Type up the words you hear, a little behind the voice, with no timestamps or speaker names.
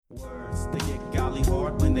Words, they get golly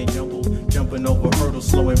hard when they jumble, jumping over hurdles,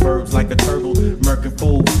 slowing verbs like a turtle, murking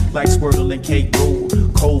fools like Squirtle and Kate Rule.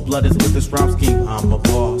 Cold-blooded with this rhyme scheme, I'm a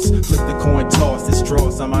boss. Flip the coin toss, it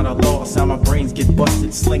straws, I'm at a loss. How my brains get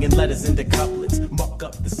busted, slinging letters into couplets, muck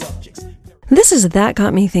up the subjects. This is That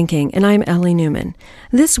Got Me Thinking, and I'm Ellie Newman.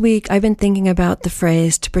 This week, I've been thinking about the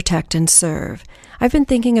phrase to protect and serve. I've been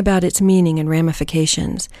thinking about its meaning and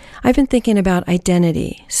ramifications. I've been thinking about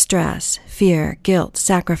identity, stress, fear, guilt,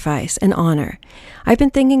 sacrifice, and honor. I've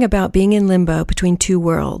been thinking about being in limbo between two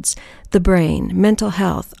worlds, the brain, mental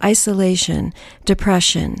health, isolation,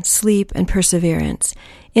 depression, sleep, and perseverance,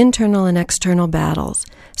 internal and external battles,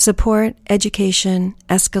 support, education,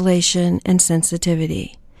 escalation, and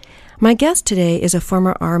sensitivity. My guest today is a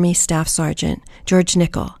former Army Staff Sergeant, George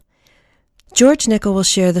Nickel. George Nickel will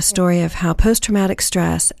share the story of how post-traumatic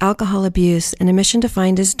stress, alcohol abuse, and a mission to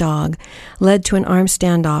find his dog led to an armed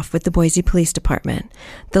standoff with the Boise Police Department.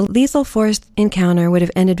 The lethal force encounter would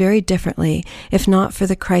have ended very differently if not for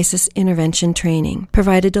the crisis intervention training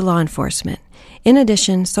provided to law enforcement. In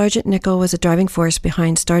addition, Sergeant Nickel was a driving force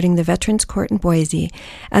behind starting the Veterans Court in Boise.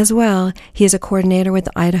 As well, he is a coordinator with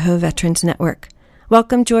the Idaho Veterans Network.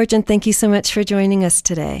 Welcome, George, and thank you so much for joining us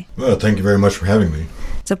today. Well, thank you very much for having me.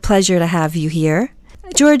 It's a pleasure to have you here.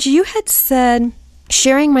 George, you had said,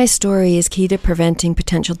 sharing my story is key to preventing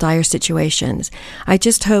potential dire situations. I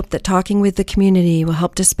just hope that talking with the community will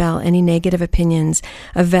help dispel any negative opinions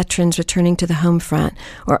of veterans returning to the home front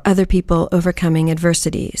or other people overcoming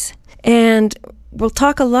adversities. And we'll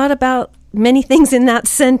talk a lot about many things in that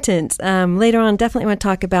sentence. Later on, definitely want to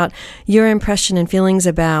talk about your impression and feelings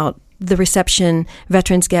about the reception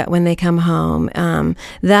veterans get when they come home.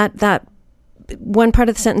 That one part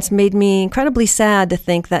of the sentence made me incredibly sad to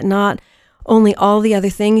think that not only all the other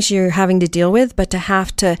things you're having to deal with, but to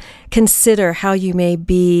have to consider how you may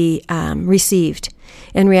be received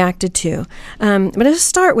and reacted to. But to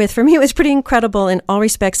start with, for me, it was pretty incredible in all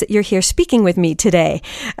respects that you're here speaking with me today.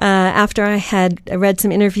 After I had read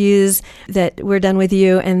some interviews that were done with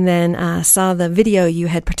you and then saw the video you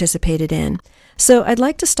had participated in. So I'd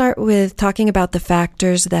like to start with talking about the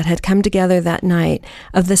factors that had come together that night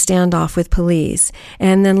of the standoff with police.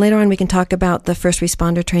 And then later on we can talk about the first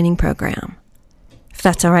responder training program, if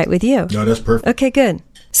that's all right with you. No, that's perfect. Okay, good.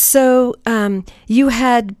 So you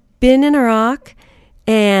had been in Iraq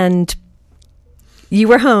and you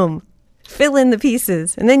were home. Fill in the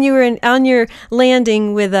pieces. And then you were on your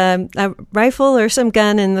landing with a rifle or some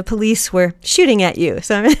gun and the police were shooting at you.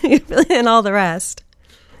 So you fill in all the rest.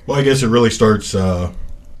 Well, I guess it really starts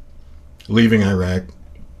leaving Iraq.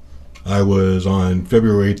 I was on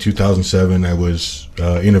February 2007. I was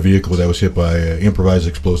in a vehicle that was hit by an improvised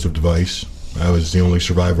explosive device. I was the only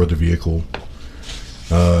survivor of the vehicle.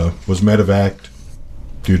 Was medevaced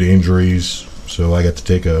due to injuries, so I got to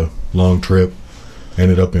take a long trip.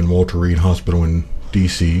 Ended up in Walter Reed Hospital in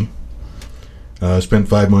D.C. Spent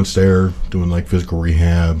 5 months there doing like physical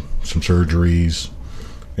rehab, some surgeries,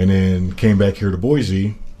 and then came back here to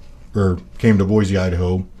Boise. Came to Boise,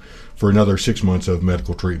 Idaho, for another 6 months of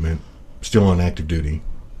medical treatment, still on active duty.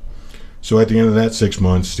 So at the end of that 6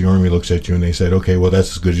 months, the Army looks at you and they said, okay, well,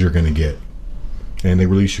 that's as good as you're going to get. And they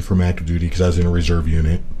release you from active duty because I was in a reserve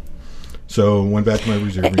unit. So went back to my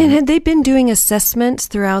reserve unit. And had they been doing assessments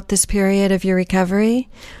throughout this period of your recovery?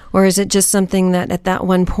 Or is it just something that at that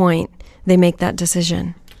one point they make that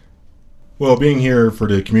decision? Well, being here for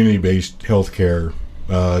the community-based health care,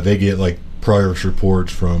 they get like progress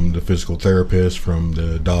reports from the physical therapist, from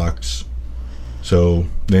the docs. So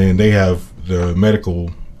then they have the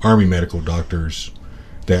Army medical doctors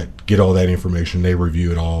that get all that information. They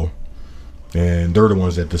review it all. And they're the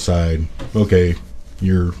ones that decide, okay,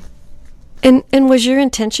 you're... And was your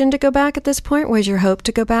intention to go back at this point? Was your hope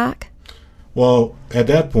to go back? Well, at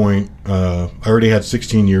that point, I already had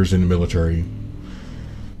 16 years in the military.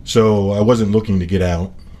 So I wasn't looking to get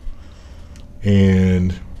out.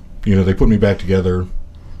 And they put me back together.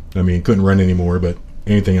 I mean, couldn't run anymore, but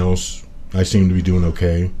anything else, I seemed to be doing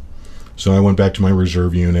okay. So I went back to my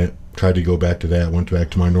reserve unit, tried to go back to that, went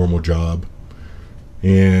back to my normal job.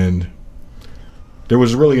 And there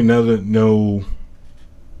was really nothing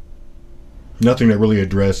that really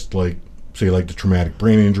addressed, like the traumatic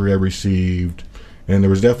brain injury I received. And there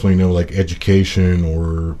was definitely no, education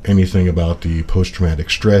or anything about the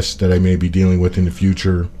post-traumatic stress that I may be dealing with in the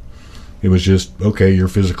future. It was just, okay, you're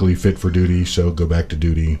physically fit for duty, so go back to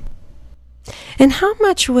duty. And how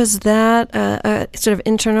much was that a sort of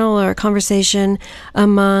internal or a conversation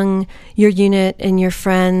among your unit and your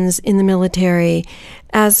friends in the military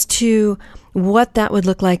as to what that would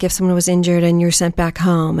look like if someone was injured and you're sent back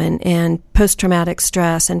home, and post-traumatic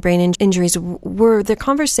stress and brain injuries. Were there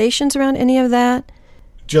conversations around any of that?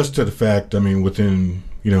 Just to the fact, I mean, within,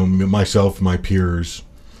 myself and my peers,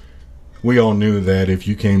 we all knew that if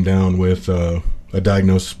you came down with a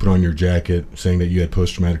diagnosis put on your jacket saying that you had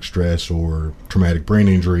post-traumatic stress or traumatic brain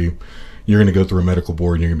injury, you're going to go through a medical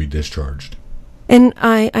board and you're going to be discharged. And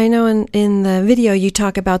I know in the video you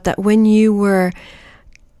talk about that when you were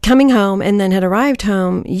coming home and then had arrived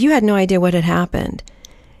home, you had no idea what had happened,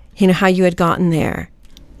 how you had gotten there.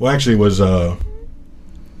 Well, actually, it was I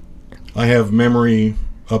have memory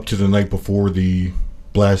up to the night before the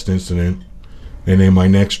blast incident, and then my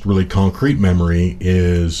next really concrete memory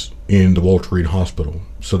is in the Walter Reed Hospital.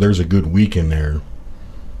 So there's a good week in there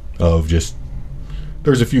of just,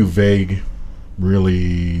 there's a few vague,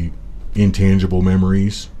 really intangible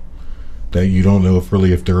memories that you don't know if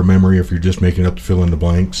they're a memory, if you're just making up to fill in the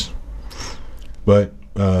blanks. But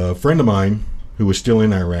a friend of mine who was still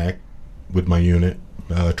in Iraq with my unit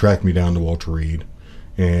tracked me down to Walter Reed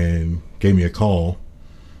and gave me a call,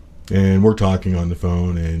 and we're talking on the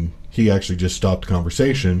phone, and he actually just stopped the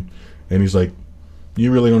conversation, and he's like,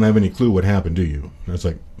 "You really don't have any clue what happened, do you?" And I was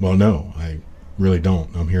like, "Well, no, I really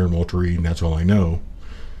don't. I'm here in Walter Reed, and that's all I know."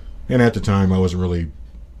 And at the time, I wasn't really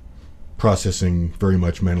processing very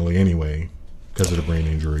much mentally anyway because of the brain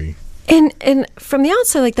injury. And from the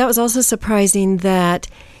outside, that was also surprising that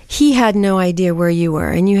he had no idea where you were.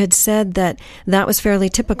 And you had said that was fairly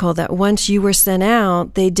typical, that once you were sent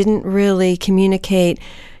out, they didn't really communicate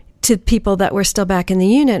to people that were still back in the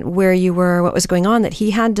unit where you were, what was going on, that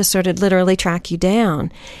he had to sort of literally track you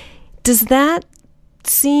down. Does that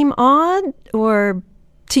seem odd or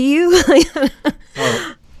to you?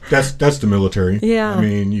 That's the military. Yeah. I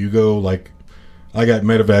mean, you go I got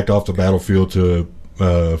medevaced off the battlefield to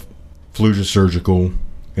Fallujah Surgical,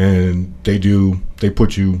 and they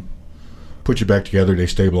put you back together. They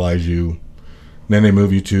stabilize you. Then they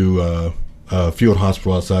move you to a field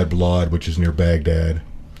hospital outside Balad, which is near Baghdad.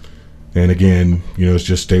 And again, it's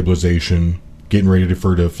just stabilization, getting ready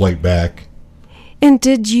for the flight back. And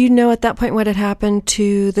did you know at that point what had happened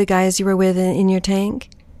to the guys you were with in your tank?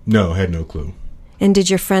 No, I had no clue. And did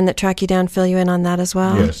your friend that tracked you down fill you in on that as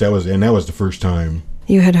well? Yes, that was the first time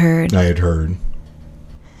you had heard. I had heard.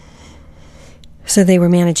 So they were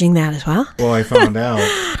managing that as well? Well, I found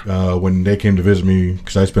out when they came to visit me,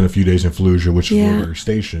 because I spent a few days in Fallujah, which is where we were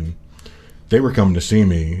stationed. They were coming to see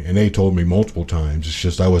me, and they told me multiple times. It's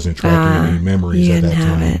just I wasn't tracking any memories at that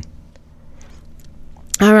time. It.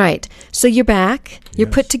 All right. So you're back. You're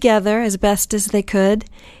put together as best as they could,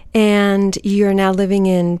 and you're now living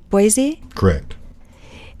in Boise? Correct.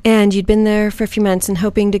 And you'd been there for a few months and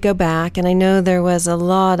hoping to go back, and I know there was a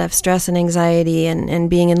lot of stress and anxiety and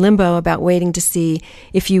being in limbo about waiting to see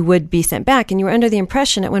if you would be sent back, and you were under the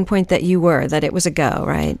impression at one point that it was a go,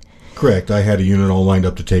 right? Correct. I had a unit all lined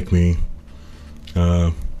up to take me.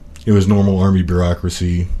 It was normal Army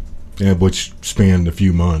bureaucracy, which spanned a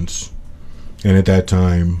few months. And at that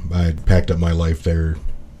time, I had packed up my life there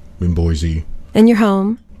in Boise. And your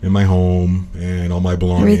home? And my home and all my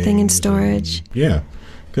belongings. Everything in storage? Yeah.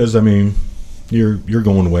 Because, you're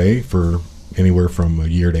going away for anywhere from a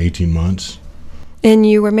year to 18 months. And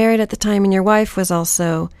you were married at the time, and your wife was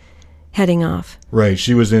also heading off. Right.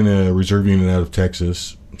 She was in a reserve unit out of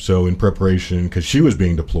Texas. So in preparation, because she was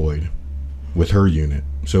being deployed with her unit.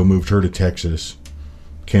 So moved her to Texas,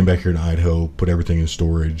 came back here to Idaho, put everything in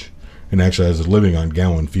storage. And actually, I was living on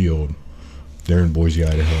Gowan Field there in Boise,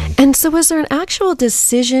 Idaho. And so was there an actual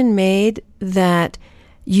decision made that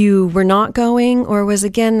you were not going, or was,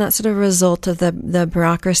 again, that sort of a result of the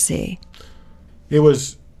bureaucracy? It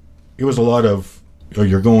was a lot of,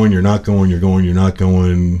 you're going, you're not going, you're going, you're not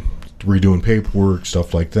going, redoing paperwork,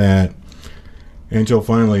 stuff like that. Until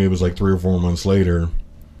finally, it was 3 or 4 months later,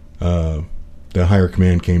 the higher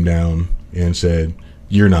command came down and said,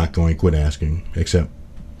 "You're not going, quit asking," except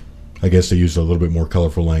I guess they used a little bit more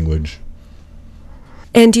colorful language.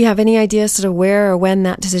 And do you have any idea sort of where or when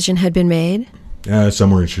that decision had been made?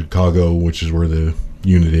 Somewhere in Chicago, which is where the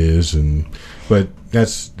unit is, but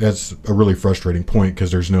that's a really frustrating point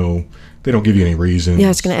because they don't give you any reason. Yeah, I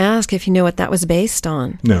was going to ask if you know what that was based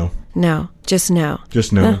on. No. No, just no.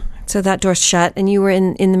 Just no. So that door's shut, and you were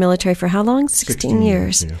in the military for how long? 16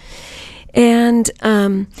 years. Yeah. And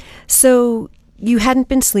so you hadn't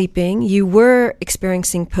been sleeping. You were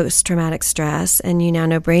experiencing post-traumatic stress, and you now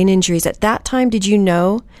know brain injuries. At that time, did you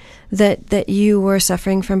know that you were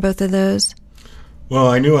suffering from both of those? Well,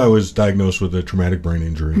 I knew I was diagnosed with a traumatic brain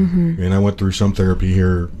injury, and I went through some therapy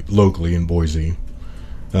here locally in Boise,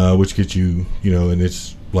 which gets you, and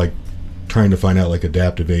it's like trying to find out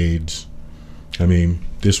adaptive aids I mean,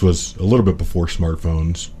 this was a little bit before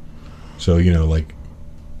smartphones. So, like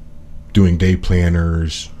doing day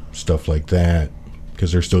planners, stuff like that,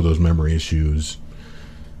 because there's still those memory issues.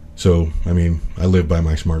 So, I mean, I live by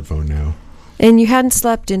my smartphone now. And you hadn't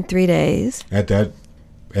slept in 3 days. At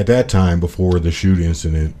that time, before the shoot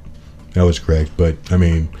incident, that was correct. But, I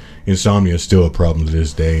mean, insomnia is still a problem to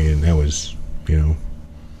this day, and that was,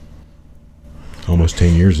 almost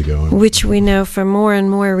 10 years ago. Which we know from more and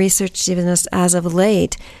more research, even as of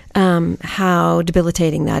late, how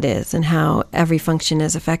debilitating that is and how every function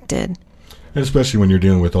is affected. And especially when you're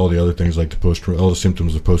dealing with all the other things like all the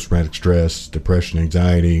symptoms of post-traumatic stress, depression,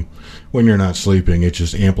 anxiety. When you're not sleeping, it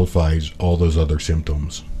just amplifies all those other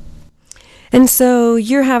symptoms. And so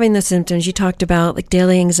you're having the symptoms. You talked about like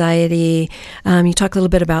daily anxiety. You talked a little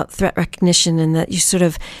bit about threat recognition, and that you sort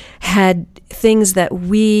of had things that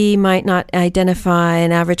we might not identify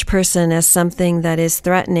an average person as something that is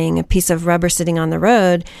threatening, a piece of rubber sitting on the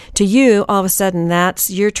road. To you, all of a sudden,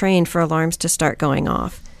 you're trained for alarms to start going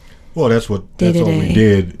off. Well, that's all we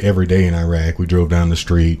did every day in Iraq. We drove down the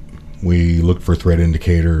street. We looked for threat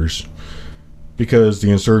indicators. Because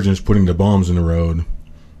the insurgents putting the bombs in the road,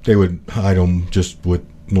 they would hide them just with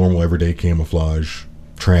normal everyday camouflage,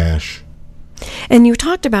 trash. And you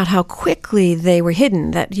talked about how quickly they were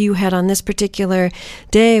hidden, that you had on this particular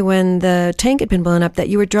day when the tank had been blown up, that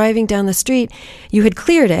you were driving down the street, you had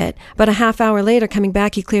cleared it, but a half hour later coming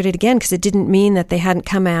back you cleared it again because it didn't mean that they hadn't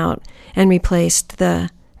come out and replaced the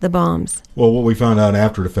bombs. Well, what we found out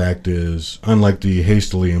after the fact is, unlike the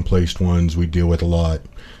hastily emplaced ones we deal with a lot,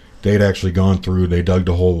 they'd actually gone through, they dug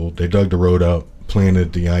the hole, they dug the road up,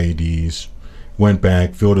 planted the IEDs, went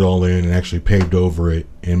back, filled it all in, and actually paved over it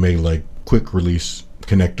and made like quick release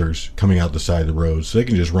connectors coming out the side of the road. So they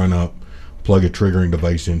can just run up, plug a triggering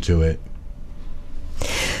device into it.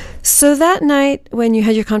 So that night when you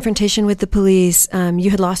had your confrontation with the police, you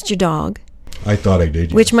had lost your dog. I thought I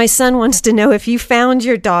did, yes. Which my son wants to know if you found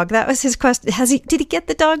your dog. That was his question. Did he get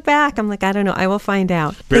the dog back? I'm like, I don't know. I will find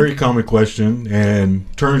out. Very common question. And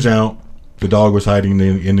turns out the dog was hiding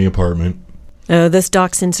in the apartment. Oh, those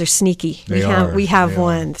dachshunds are sneaky. We have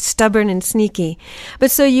one. Stubborn and sneaky.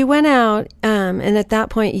 But so you went out, and at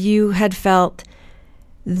that point you had felt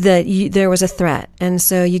that there was a threat. And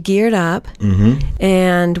so you geared up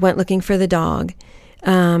and went looking for the dog,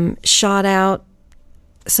 shot out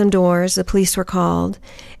some doors, the police were called,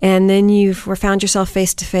 and then you found yourself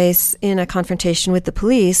face to face in a confrontation with the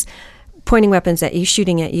police, pointing weapons at you,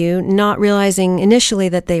 shooting at you, not realizing initially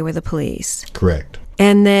that they were the police. Correct.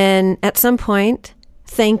 And then at some point,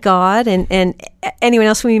 thank God, and anyone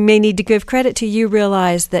else we may need to give credit to, you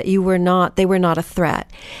realized that they were not a threat.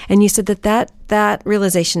 And you said that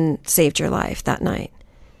realization saved your life that night.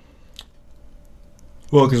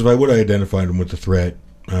 Well, because if I would have identified them with the threat,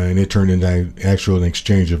 and it turned into an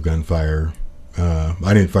exchange of gunfire. I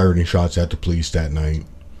didn't fire any shots at the police that night.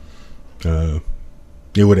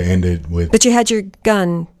 It would have ended with... But you had your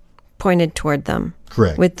gun pointed toward them.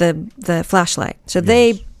 Correct. With the flashlight. So yes.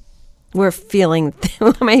 They were feeling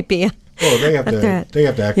there might be a threat. They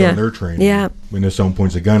have to act on their training. Yeah. When someone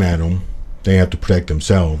points a gun at them, they have to protect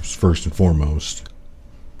themselves first and foremost.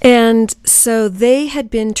 And so they had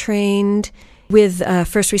been trained with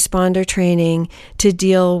first responder training to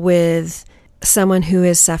deal with someone who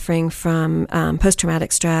is suffering from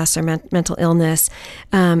post-traumatic stress or mental illness.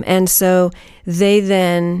 And so they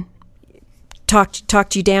then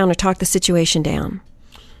talked you down or talked the situation down.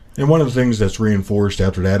 And one of the things that's reinforced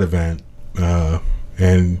after that event,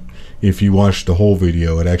 and if you watch the whole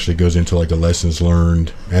video, it actually goes into like the lessons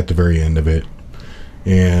learned at the very end of it.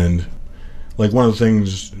 And like one of the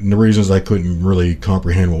things, and the reasons I couldn't really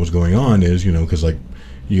comprehend what was going on is, because like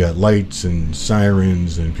you got lights and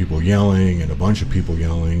sirens and people yelling and a bunch of people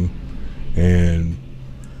yelling, and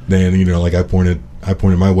then like I pointed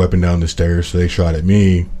my weapon down the stairs, so they shot at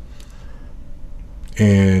me,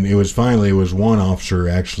 and it was one officer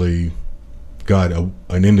actually got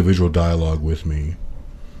an individual dialogue with me,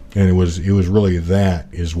 and it was really that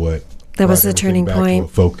was the turning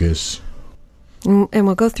point. Focus. And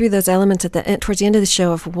we'll go through those elements towards the end of the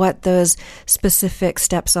show of what those specific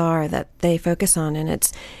steps are that they focus on. And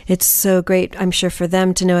it's so great, I'm sure, for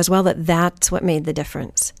them to know as well that that's what made the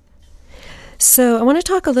difference. So I want to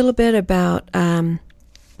talk a little bit about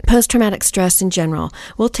post-traumatic stress in general.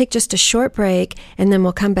 We'll take just a short break, and then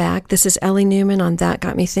we'll come back. This is Ellie Newman on That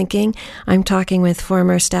Got Me Thinking. I'm talking with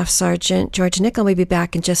former Staff Sergeant George Nickel. We'll be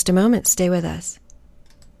back in just a moment. Stay with us.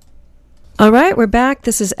 All right, we're back.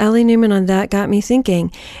 This is Ellie Newman on That Got Me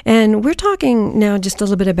Thinking. And we're talking now just a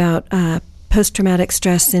little bit about post-traumatic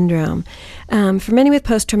stress syndrome. For many with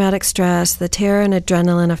post-traumatic stress, the terror and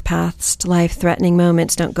adrenaline of past life-threatening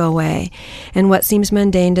moments don't go away. And what seems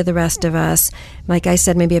mundane to the rest of us, like I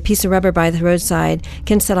said, maybe a piece of rubber by the roadside,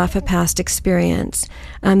 can set off a past experience.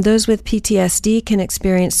 Those with PTSD can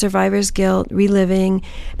experience survivor's guilt, reliving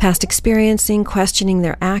past experiencing, questioning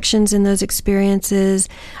their actions in those experiences,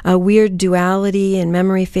 a weird duality in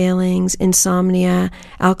memory failings, insomnia,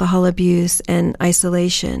 alcohol abuse, and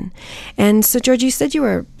isolation. And so, George, you said you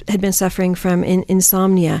had been suffering from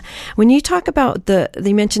insomnia. When you talk about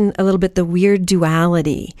you mentioned a little bit the weird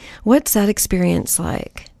duality. What's that experience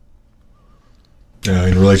like?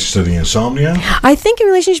 In relation to the insomnia? I think in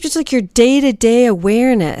relationship to like your day-to-day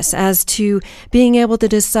awareness as to being able to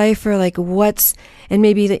decipher like what's, and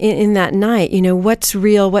maybe in that night, what's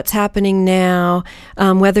real, what's happening now,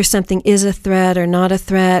 whether something is a threat or not a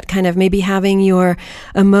threat, kind of maybe having your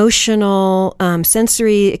emotional,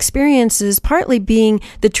 sensory experiences partly being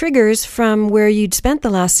the triggers from where you'd spent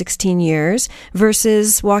the last 16 years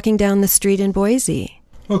versus walking down the street in Boise.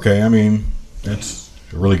 Okay, that's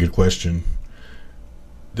a really good question.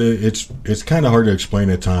 It's kind of hard to explain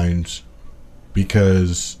at times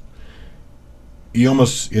because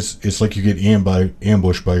it's like you get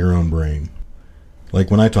ambushed by your own brain. Like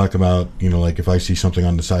when I talk about, like if I see something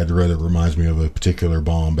on the side of the road that reminds me of a particular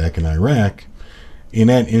bomb back in Iraq, in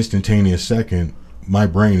that instantaneous second, my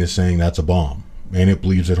brain is saying that's a bomb, and it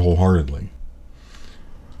believes it wholeheartedly.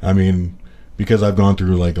 Because I've gone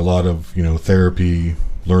through like a lot of, therapy,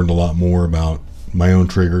 learned a lot more about my own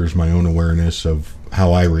triggers, my own awareness of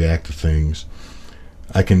how I react to things.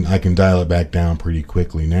 I can dial it back down pretty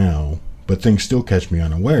quickly now, but things still catch me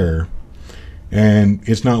unaware. And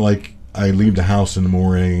it's not like I leave the house in the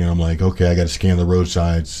morning and I'm like, okay, I got to scan the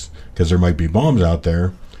roadsides because there might be bombs out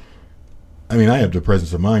there. I have the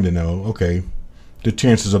presence of mind to know, okay, the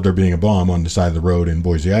chances of there being a bomb on the side of the road in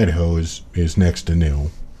Boise, Idaho is next to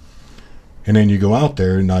nil. And then you go out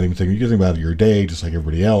there and not even thinking, you think about your day just like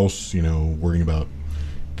everybody else, worrying about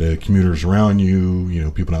the commuters around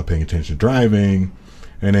you, people not paying attention to driving,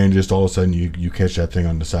 and then just all of a sudden you catch that thing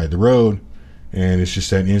on the side of the road, and it's just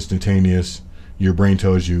that instantaneous, your brain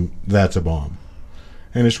tells you that's a bomb.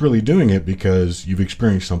 And it's really doing it because you've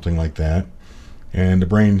experienced something like that, and the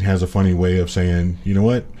brain has a funny way of saying, you know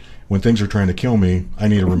what, when things are trying to kill me, I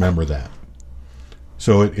need to remember that.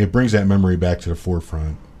 So it brings that memory back to the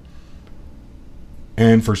forefront.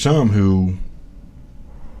 And for some who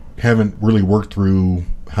haven't really worked through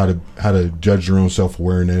how to judge their own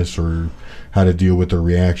self-awareness or how to deal with their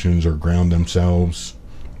reactions or ground themselves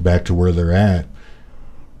back to where they're at,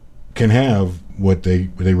 can have what they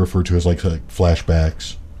refer to as like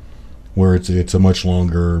flashbacks, where it's a much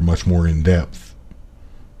longer, much more in-depth.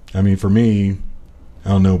 For me, I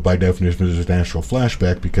don't know by definition it's a natural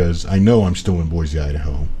flashback because I know I'm still in Boise,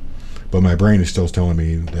 Idaho, but my brain is still telling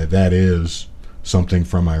me that is something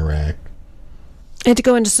from Iraq. And to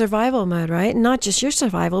go into survival mode, right? Not just your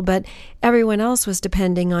survival, but everyone else was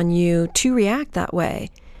depending on you to react that way.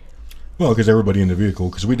 Well, because everybody in the vehicle,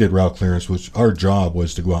 because we did route clearance, which our job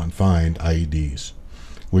was to go out and find IEDs,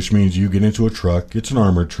 which means you get into a truck. It's an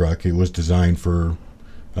armored truck. It was designed for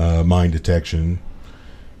mine detection.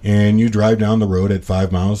 And you drive down the road at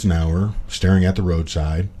 5 miles an hour, staring at the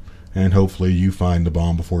roadside, and hopefully you find the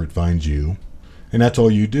bomb before it finds you. And that's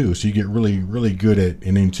all you do. So you get really, really good at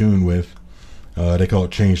and in tune with they call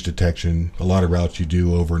it change detection. A lot of routes you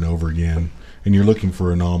do over and over again, and you're looking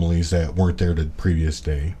for anomalies that weren't there the previous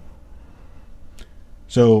day.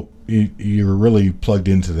 So you're really plugged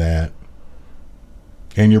into that,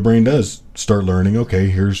 and your brain does start learning. Okay,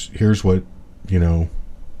 here's what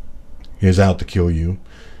is out to kill you,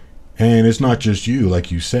 and it's not just you,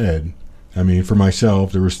 like you said. For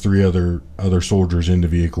myself, there was 3 other soldiers in the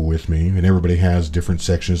vehicle with me, and everybody has different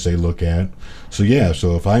sections they look at. So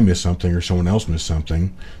if I miss something or someone else missed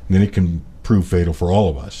something, then it can prove fatal for all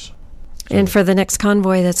of us. And for the next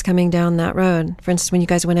convoy that's coming down that road, for instance, when you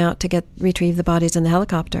guys went out to retrieve the bodies in the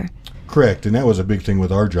helicopter. Correct, and that was a big thing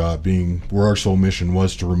with our job, being where our sole mission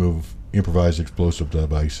was to remove improvised explosive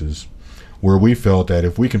devices, where we felt that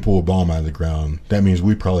if we can pull a bomb out of the ground, that means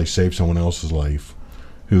we probably saved someone else's life,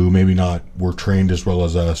 who maybe not were trained as well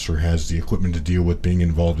as us or has the equipment to deal with being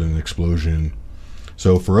involved in an explosion.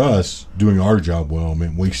 So for us, doing our job well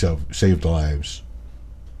meant we saved lives.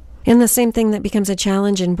 And the same thing that becomes a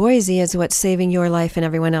challenge in Boise is what's saving your life and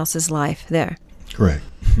everyone else's life there. Correct.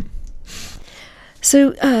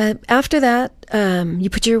 So after that, you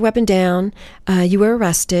put your weapon down, you were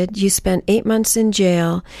arrested, you spent 8 months in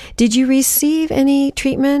jail. Did you receive any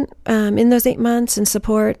treatment in those 8 months and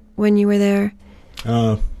support when you were there?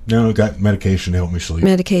 No, got medication to help me sleep.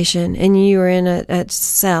 Medication. And you were in a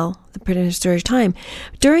cell, the prisoner storage time.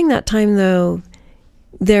 During that time, though,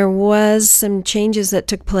 there was some changes that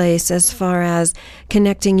took place as far as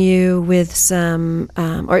connecting you with some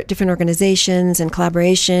or different organizations and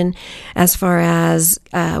collaboration as far as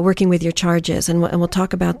working with your charges. And we'll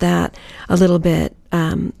talk about that a little bit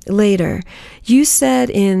later. You said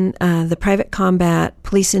in the Private Combat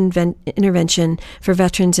Police Intervention for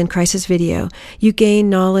Veterans in Crisis video, you gain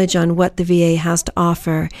knowledge on what the VA has to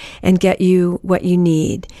offer and get you what you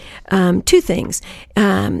need. Two things.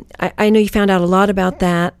 I know you found out a lot about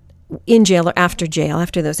that in jail or after jail,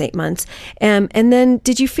 after those 8 months. And then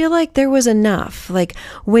did you feel like there was enough? Like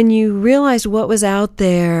when you realized what was out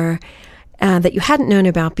there that you hadn't known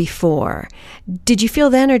about before, did you feel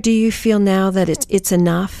then or do you feel now that it's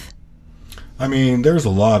enough? I mean, there's a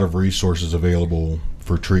lot of resources available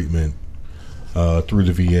for treatment through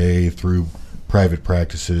the VA, through private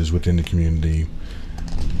practices within the community.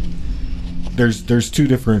 There's two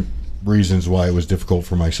different reasons why it was difficult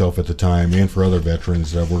for myself at the time and for other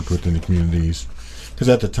veterans that I've worked with in the communities. Because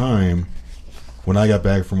at the time, when I got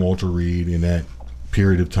back from Walter Reed in that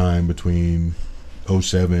period of time between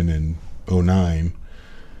 07 and 09,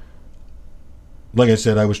 like I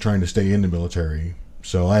said, I was trying to stay in the military.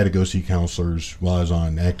 So I had to go see counselors while I was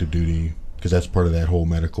on active duty because that's part of that whole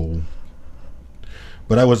medical.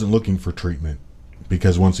 But I wasn't looking for treatment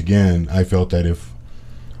because, once again, I felt that if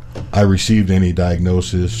I received any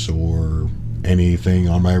diagnosis or anything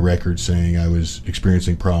on my record saying I was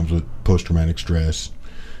experiencing problems with post-traumatic stress,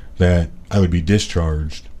 that I would be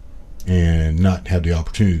discharged and not have the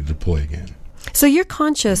opportunity to deploy again. So you're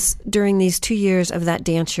conscious during these 2 years of that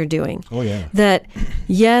dance you're doing. Oh, yeah. That,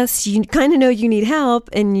 yes, you kind of know you need help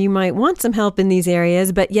and you might want some help in these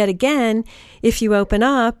areas, but yet again, if you open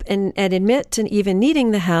up and admit to even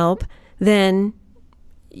needing the help, then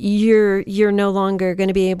you're no longer going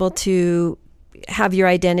to be able to have your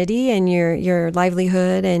identity and your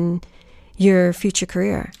livelihood and your future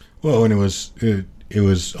career. Well, and it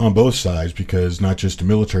was on both sides because not just the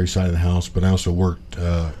military side of the house, but I also worked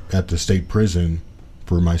at the state prison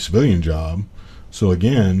for my civilian job. So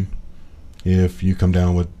again, if you come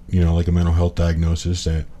down with like a mental health diagnosis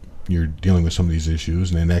that you're dealing with some of these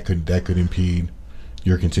issues, and then that could impede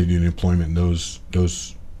your continued employment in those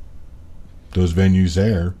venues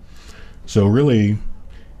there. So really,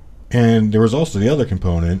 and there was also the other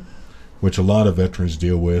component, which a lot of veterans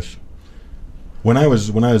deal with. When I was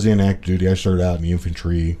in active duty, I started out in the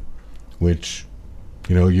infantry, which,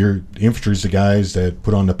 your infantry is the guys that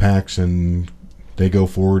put on the packs and they go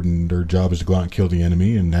forward and their job is to go out and kill the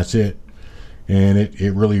enemy, and that's it. And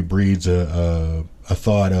it really breeds a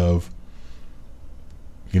thought of,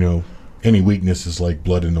 any weakness is like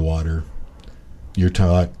blood in the water. You're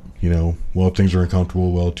taught, well, if things are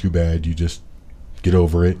uncomfortable, well, too bad. You just get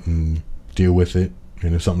over it and deal with it.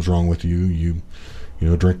 And if something's wrong with you, you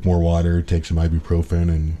drink more water, take some ibuprofen,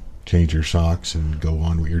 and change your socks and go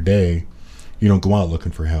on with your day. You don't go out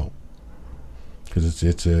looking for help because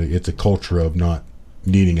it's a culture of not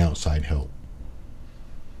needing outside help.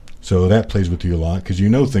 So that plays with you a lot because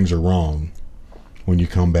things are wrong when you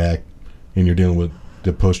come back and you're dealing with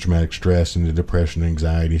the post-traumatic stress and the depression,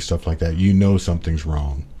 anxiety, stuff like that. Something's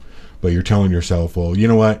wrong. But you're telling yourself, well, you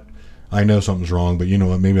know what? I know something's wrong, but you know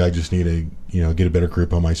what? Maybe I just need to, get a better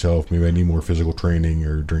grip on myself. Maybe I need more physical training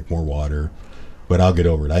or drink more water. But I'll get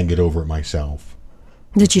over it. I can get over it myself.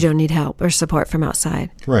 That you don't need help or support from outside.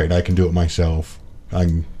 Right. I can do it myself. I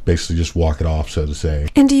can basically just walk it off, so to say.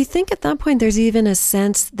 And do you think at that point there's even a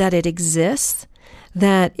sense that it exists?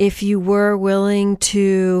 That if you were willing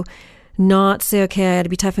to not say, okay, I had to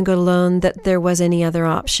be tough and go it alone, that there was any other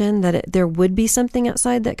option, that there would be something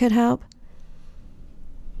outside that could help?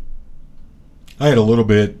 I had a little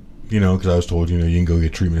bit, because I was told, you can go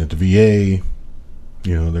get treatment at the VA.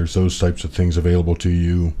 There's those types of things available to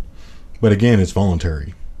you. But again, it's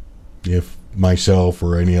voluntary. If myself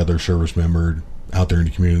or any other service member out there in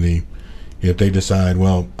the community, if they decide,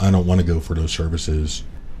 well, I don't want to go for those services,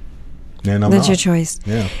 then I'm That's not. your choice.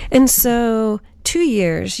 Yeah. And so 2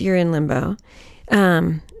 years you're in limbo.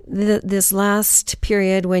 This last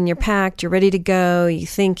period when you're packed, you're ready to go, you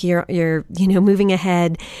think you're moving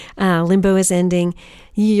ahead, limbo is ending,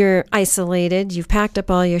 you're isolated, you've packed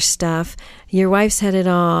up all your stuff, your wife's headed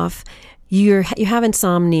off, you have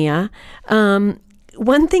insomnia.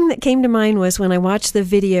 One thing that came to mind was when I watched the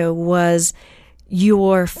video was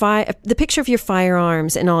the picture of your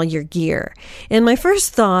firearms and all your gear. And my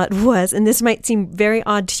first thought was, and this might seem very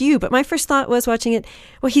odd to you, but my first thought was watching it,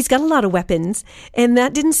 well, he's got a lot of weapons. And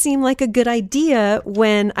that didn't seem like a good idea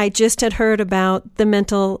when I just had heard about the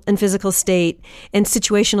mental and physical state and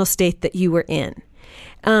situational state that you were in.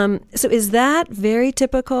 So is that very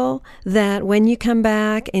typical that when you come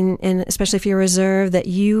back, and especially if you're reserve, that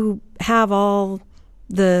you have all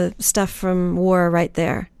the stuff from war right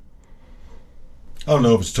there? I don't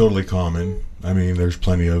know if it's totally common. I mean, there's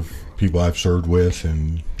plenty of people I've served with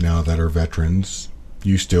and now that are veterans.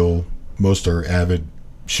 Most are avid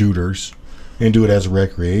shooters and do it as a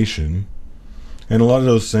recreation. And a lot of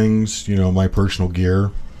those things, my personal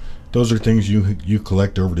gear, those are things you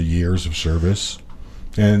collect over the years of service.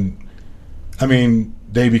 And, I mean,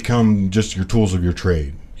 they become just your tools of your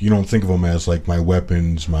trade. You don't think of them as like my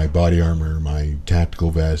weapons, my body armor, my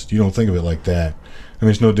tactical vest. You don't think of it like that. I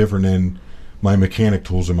mean, it's no different than my mechanic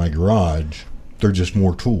tools in my garage. They're just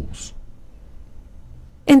more tools.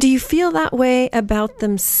 And do you feel that way about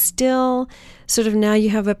them still? Sort of now you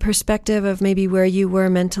have a perspective of maybe where you were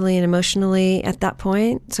mentally and emotionally at that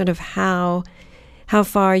point? Sort of how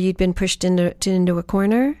far you'd been pushed into a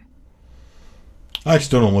corner? I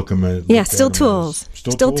still don't look at them. Yeah, still tools.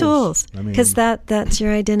 Still tools. Because that's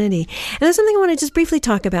your identity. And that's something I want to just briefly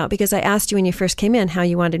talk about, because I asked you when you first came in how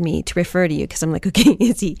you wanted me to refer to you, because I'm like, okay,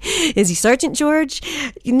 is he Sergeant George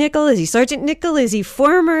Nickel? Is he Sergeant Nickel? Is he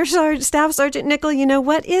former Staff Sergeant Nickel?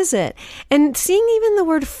 What is it? And seeing even the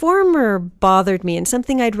word former bothered me, and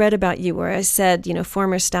something I'd read about you where I said,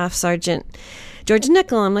 former Staff Sergeant George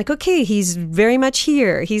Nickel. I'm like, okay, he's very much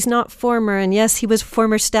here. He's not former. And yes, he was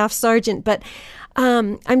former Staff Sergeant, but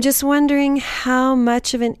I'm just wondering how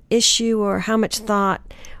much of an issue or how much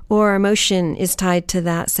thought or emotion is tied to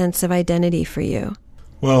that sense of identity for you.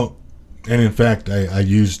 Well, and in fact, I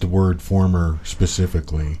used the word former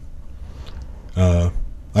specifically. I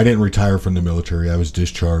didn't retire from the military. I was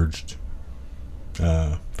discharged.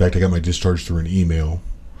 In fact, I got my discharge through an email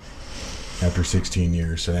after 16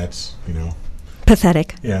 years. So that's,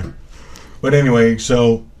 pathetic. Yeah. But anyway,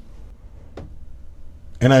 so...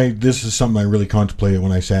 And this is something I really contemplated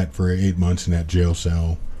when I sat for 8 months in that jail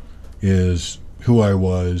cell, is who I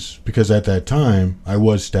was. Because at that time, I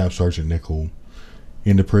was Staff Sergeant Nickel.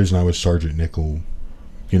 In the prison, I was Sergeant Nickel.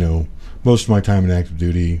 Most of my time in active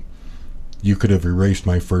duty, you could have erased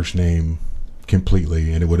my first name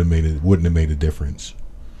completely, and it wouldn't have made a difference.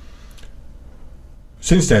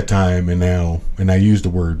 Since that time and now, and I use the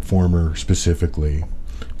word former specifically,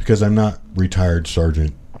 because I'm not retired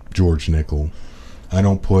Sergeant George Nickel. I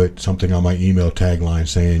don't put something on my email tagline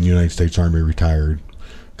saying United States Army retired.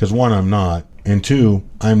 Because one, I'm not. And two,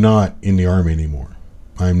 I'm not in the Army anymore.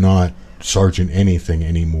 I'm not Sergeant anything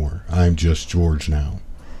anymore. I'm just George now.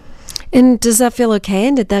 And does that feel okay?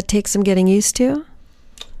 And did that take some getting used to?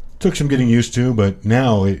 Took some getting used to, but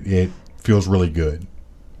now it feels really good.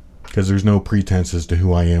 Because there's no pretense as to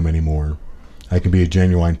who I am anymore. I can be a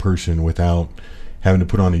genuine person without having to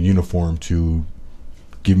put on a uniform to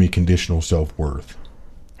give me conditional self-worth.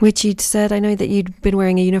 Which you'd said, I know that you'd been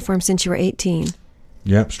wearing a uniform since you were 18.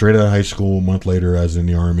 Yep, straight out of high school. A month later, I was in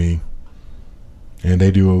the Army. And they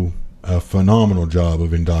do a phenomenal job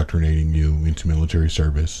of indoctrinating you into military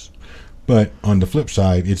service. But on the flip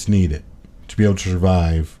side, it's needed to be able to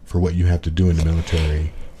survive for what you have to do in the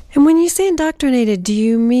military. And when you say indoctrinated, do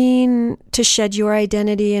you mean to shed your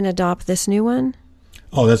identity and adopt this new one?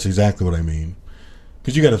 Oh, that's exactly what I mean.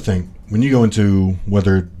 Because you got to think, when you go into,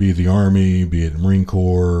 whether it be the Army, be it the Marine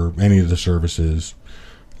Corps, any of the services,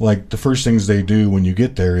 like the first things they do when you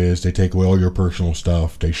get there is they take away all your personal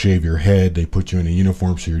stuff. They shave your head. They put you in a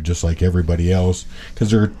uniform so you're just like everybody else, because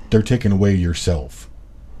they're taking away yourself.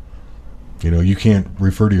 You can't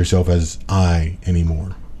refer to yourself as I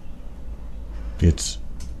anymore. It's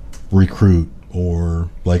recruit, or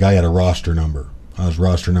like I had a roster number. I was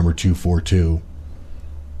roster number 242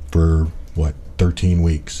 for 13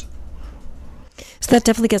 weeks. So that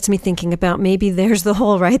definitely gets me thinking about maybe there's the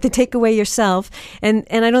whole, right? The take away yourself. And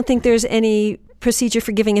I don't think there's any procedure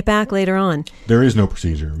for giving it back later on. There is no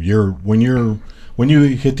procedure. When you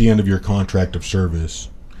hit the end of your contract of service,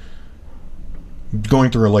 going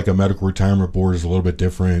through like a medical retirement board is a little bit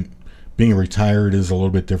different. Being retired is a little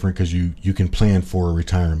bit different because you can plan for a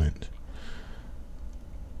retirement.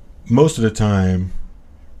 Most of the time,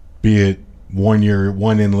 be it 1 year,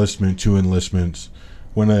 1 enlistment, 2 enlistments,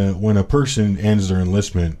 when a person ends their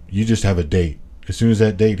enlistment, you just have a date. As soon as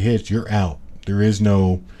that date hits, you're out. There is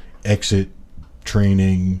no exit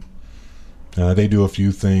training. They do a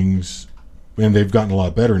few things, and they've gotten a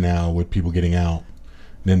lot better now with people getting out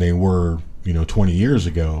than they were, 20 years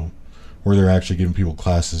ago. where they're actually giving people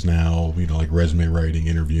classes now, like resume writing,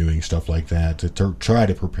 interviewing, stuff like that, to try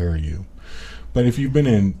to prepare you. But if you've been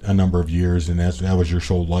in a number of years and that was your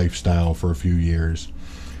sole lifestyle for a few years,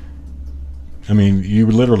 I mean, you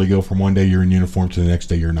would literally go from one day you're in uniform to the next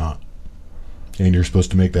day you're not. And you're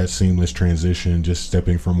supposed to make that seamless transition, just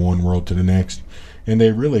stepping from one world to the next. And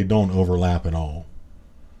they really don't overlap at all.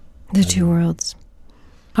 The two worlds.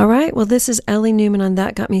 All right. Well, this is Ellie Newman on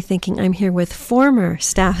That Got Me Thinking. I'm here with former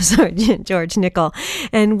Staff Sergeant George Nickel.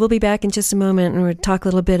 And we'll be back in just a moment and we'll talk a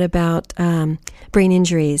little bit about brain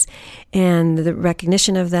injuries and the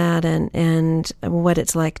recognition of that and what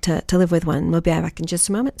it's like to live with one. We'll be back in just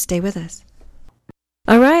a moment. Stay with us.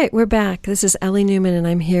 All right. We're back. This is Ellie Newman and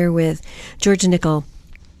I'm here with George Nickel.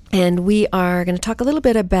 And we are going to talk a little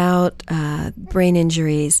bit about brain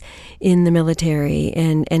injuries in the military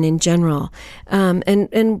and in general.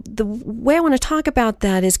 And the way I want to talk about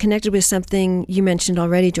that is connected with something you mentioned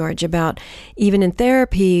already, George, about even in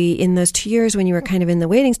therapy in those 2 years when you were kind of in the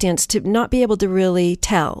waiting stance to not be able to really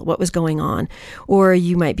tell what was going on, or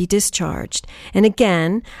you might be discharged. And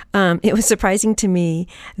again, it was surprising to me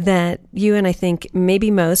that you and I think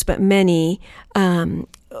maybe most, but many,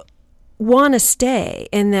 want to stay,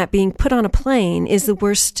 and that being put on a plane is the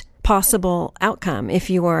worst possible outcome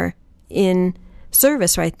if you are in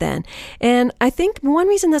service right then. And I think one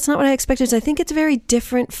reason that's not what I expected is I think it's very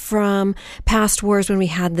different from past wars when we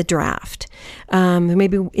had the draft.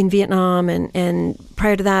 Maybe in Vietnam and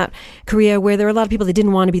prior to that, Korea, where there were a lot of people that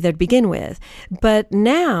didn't want to be there to begin with. But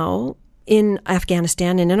now in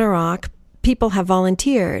Afghanistan and in Iraq, people have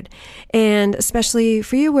volunteered. And especially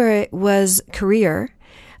for you where it was career,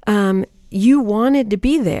 you wanted to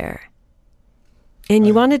be there and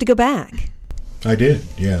you wanted to go back. I did,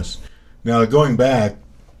 yes. Now, going back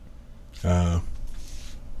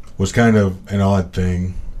was kind of an odd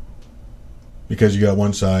thing because you got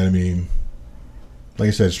one side, I mean, like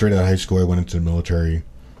I said, straight out of high school, I went into the military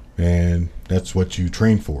and that's what you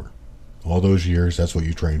trained for. All those years, that's what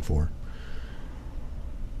you trained for.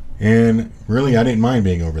 And really, I didn't mind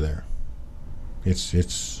being over there.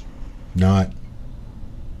 It's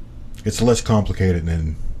less complicated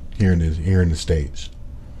than here in the States.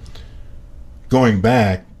 Going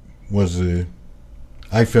back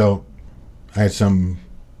I felt I had some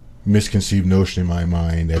misconceived notion in my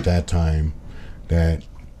mind at that time that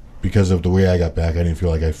because of the way I got back, I didn't feel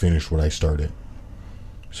like I finished what I started.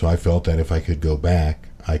 So I felt that if I could go back,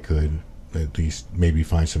 I could at least maybe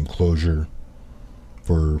find some closure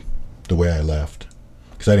for the way I left.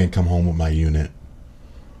 Because I didn't come home with my unit.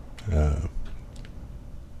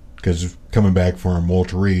 Because coming back from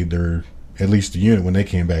Walter Reed, at least the unit, when they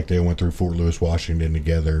came back, they went through Fort Lewis, Washington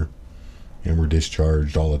together and were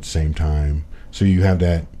discharged all at the same time. So you have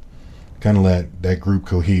that kind of that group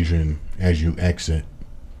cohesion as you exit.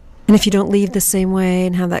 And if you don't leave the same way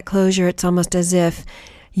and have that closure, it's almost as if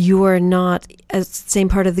you are not the same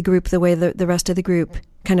part of the group the way the rest of the group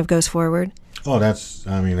kind of goes forward. Oh, that's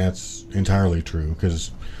entirely true,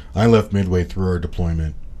 because I left midway through our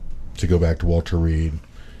deployment to go back to Walter Reed.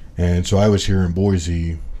 And so I was here in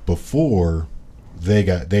Boise before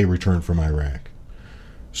they returned from Iraq.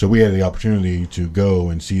 So we had the opportunity to go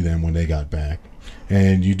and see them when they got back.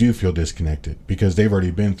 And you do feel disconnected because they've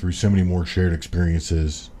already been through so many more shared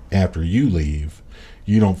experiences after you leave.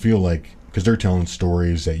 You don't feel like, because they're telling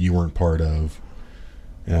stories that you weren't part of.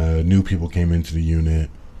 New people came into the unit.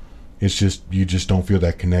 It's just, you just don't feel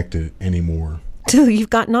that connected anymore. So you've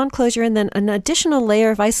got non-closure and then an additional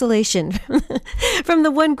layer of isolation from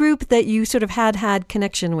the one group that you sort of had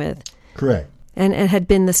connection with. Correct. And had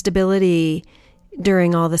been the stability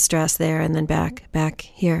during all the stress there and then back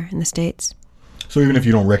here in the States. So even if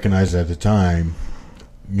you don't recognize it at the time,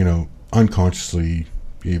 unconsciously,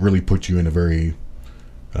 it really puts you in a very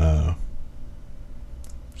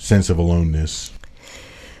sense of aloneness.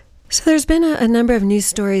 So there's been a number of news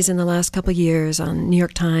stories in the last couple of years on New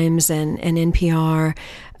York Times and NPR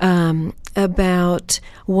about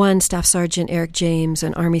one Staff Sergeant Eric James,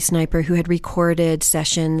 an Army sniper who had recorded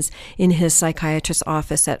sessions in his psychiatrist's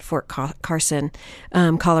office at Fort Carson,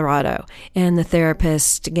 Colorado. And the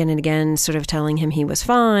therapist again and again sort of telling him he was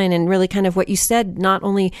fine, and really kind of what you said, not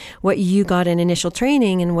only what you got in initial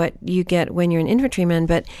training and what you get when you're an infantryman,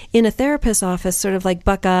 but in a therapist's office, sort of like,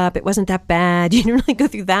 buck up, it wasn't that bad. You didn't really go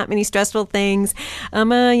through that many stressful things.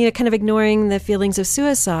 Kind of ignoring the feelings of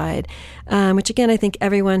suicide, which again, I think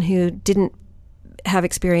everyone who didn't have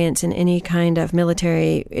experience in any kind of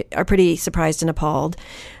military are pretty surprised and appalled.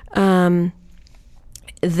 That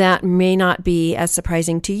may not be as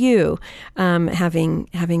surprising to you, having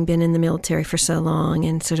been in the military for so long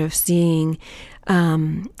and sort of seeing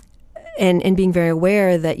and being very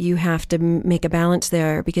aware that you have to make a balance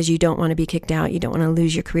there because you don't want to be kicked out. You don't want to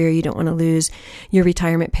lose your career. You don't want to lose your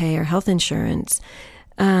retirement pay or health insurance.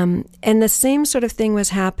 And the same sort of thing was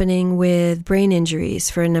happening with brain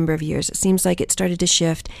injuries for a number of years. It seems like it started to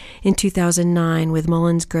shift in 2009 with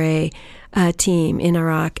Mullins Gray team in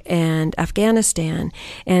Iraq and Afghanistan,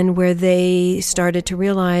 and where they started to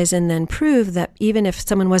realize and then prove that even if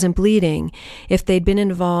someone wasn't bleeding, if they'd been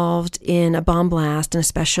involved in a bomb blast, and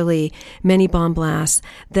especially many bomb blasts,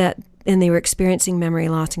 and they were experiencing memory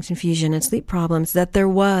loss and confusion and sleep problems, that there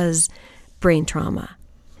was brain trauma.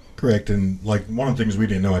 Correct. And like one of the things we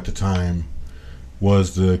didn't know at the time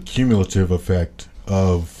was the cumulative effect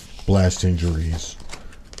of blast injuries,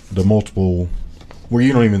 the multiple, where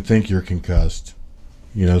you don't even think you're concussed.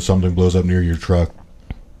 Something blows up near your truck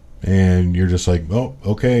and you're just like, oh,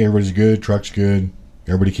 okay, everybody's good, truck's good,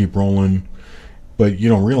 everybody keep rolling. But you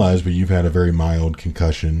don't realize, but you've had a very mild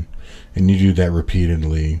concussion, and you do that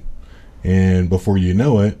repeatedly. And before you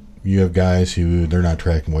know it, you have guys who they're not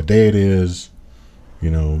tracking what day it is,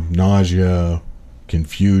 nausea,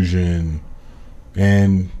 confusion,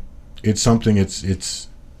 and it's something, it's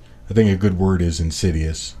I think a good word is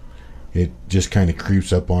insidious. It just kind of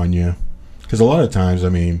creeps up on you. Because a lot of times,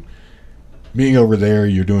 being over there,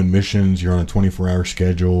 you're doing missions, you're on a 24-hour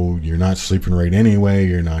schedule, you're not sleeping right anyway,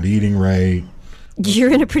 you're not eating right.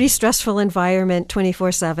 You're in a pretty stressful environment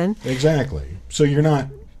 24/7. Exactly. So you're not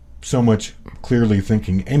so much clearly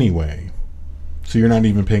thinking anyway. So you're not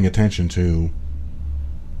even paying attention to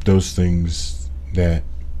those things that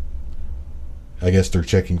I guess they're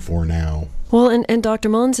checking for now. Well, and Dr.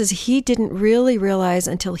 Mullins says he didn't really realize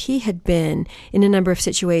until he had been in a number of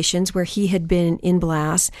situations where he had been in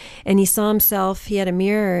blasts, and he saw himself, he had a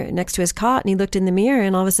mirror next to his cot, and he looked in the mirror,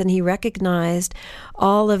 and all of a sudden he recognized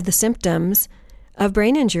all of the symptoms of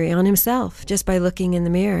brain injury on himself just by looking in the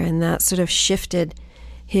mirror, and that sort of shifted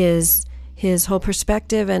his whole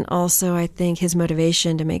perspective, and also, I think, his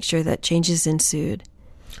motivation to make sure that changes ensued.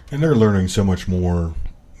 And they're learning so much more.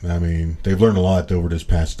 They've learned a lot over this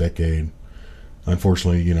past decade.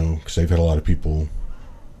 Unfortunately, because they've had a lot of people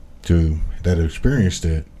that have experienced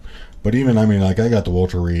it. But even, I got the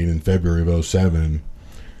Walter Reed in February of 2007,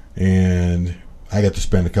 and I got to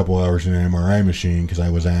spend a couple hours in an MRI machine because I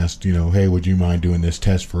was asked, hey, would you mind doing this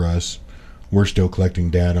test for us? We're still collecting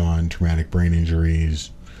data on traumatic brain injuries.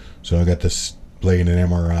 So I got to lay in an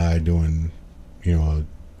MRI doing, a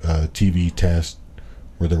TV test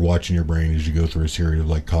where they're watching your brain as you go through a series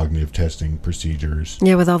of cognitive testing procedures.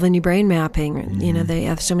 Yeah, with all the new brain mapping, they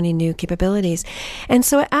have so many new capabilities. And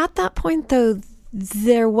so at that point, though,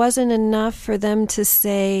 there wasn't enough for them to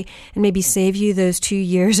say and maybe save you those 2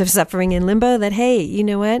 years of suffering in limbo that, hey, you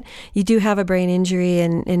know what, you do have a brain injury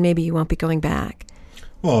and maybe you won't be going back.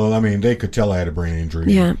 Well, they could tell I had a brain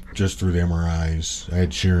injury just through the MRIs. I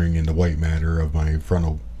had shearing in the white matter of my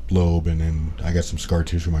frontal lobe, and then I got some scar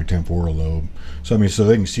tissue in my temporal lobe. So, so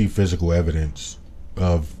they can see physical evidence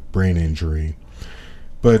of brain injury.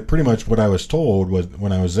 But pretty much what I was told was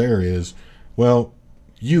when I was there is, well,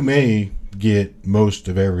 you may get most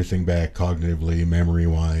of everything back cognitively,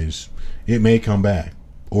 memory-wise. It may come back,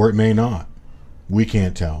 or it may not. We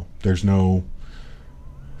can't tell. There's no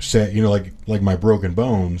set, like my broken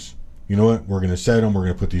bones, you know what? We're going to set them, we're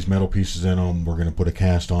going to put these metal pieces in them, we're going to put a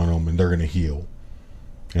cast on them, and they're going to heal.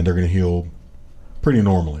 And they're going to heal pretty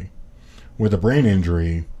normally. With a brain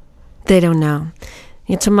injury, they don't know.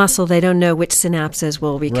 It's a muscle. They don't know which synapses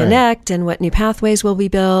will reconnect and what new pathways will be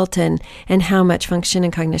built and how much function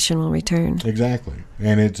and cognition will return. Exactly.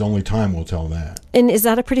 And it's only time will tell that. And is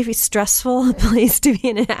that a pretty stressful place to be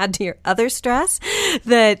in and add to your other stress?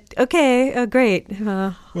 That, okay, oh, great.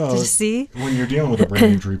 Well, did you see? When you're dealing with a brain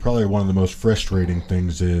injury, probably one of the most frustrating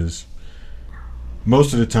things is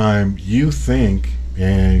most of the time you think,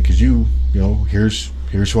 and because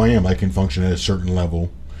here's who I am, I can function at a certain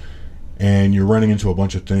level, and you're running into a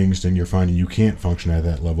bunch of things, then you're finding you can't function at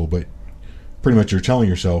that level, but pretty much you're telling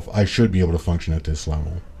yourself, I should be able to function at this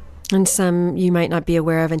level. And some you might not be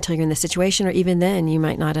aware of until you're in the situation, or even then you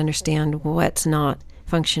might not understand what's not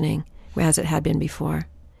functioning as it had been before.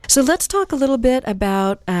 So let's talk a little bit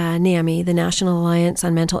about NAMI, the National Alliance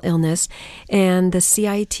on Mental Illness, and the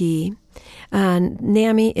CIT.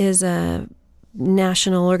 NAMI is a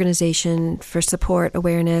national organization for support,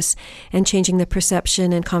 awareness, and changing the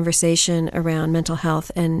perception and conversation around mental health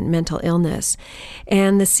and mental illness.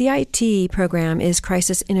 And the CIT program is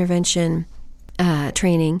crisis intervention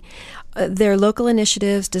training. They're local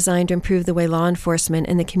initiatives designed to improve the way law enforcement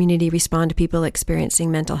and the community respond to people experiencing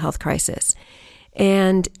mental health crisis.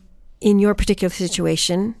 And in your particular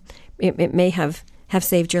situation, it may have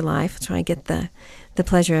saved your life. That's why I get the the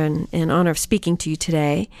pleasure and honor of speaking to you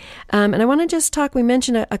today. And I want to just talk, we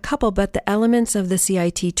mentioned a couple, but the elements of the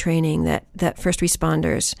CIT training that first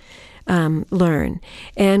responders learn.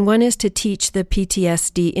 And one is to teach the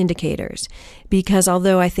PTSD indicators, because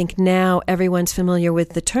although I think now everyone's familiar with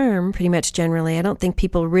the term pretty much generally, I don't think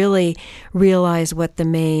people really realize what the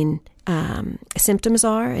main symptoms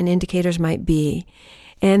are and indicators might be.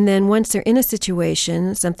 And then once they're in a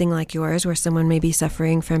situation, something like yours, where someone may be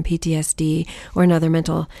suffering from PTSD or another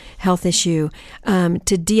mental health issue, to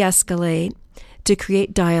de-escalate, to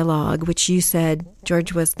create dialogue, which you said,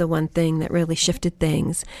 George, was the one thing that really shifted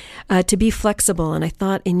things, to be flexible. And I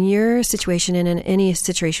thought in your situation and in any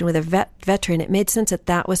situation with a veteran, it made sense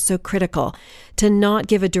that was so critical, to not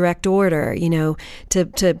give a direct order,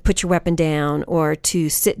 to put your weapon down or to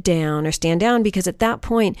sit down or stand down, because at that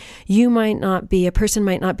point, a person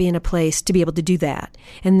might not be in a place to be able to do that.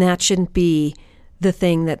 And that shouldn't be the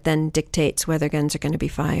thing that then dictates whether guns are going to be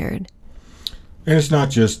fired. And it's not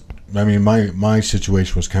just, my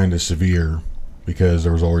situation was kind of severe because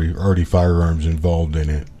there was already firearms involved in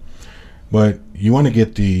it. But you want to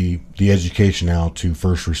get the education out to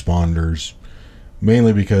first responders,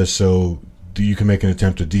 mainly because so you can make an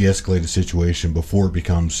attempt to de-escalate a situation before it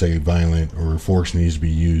becomes, say, violent or force needs to be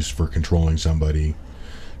used for controlling somebody.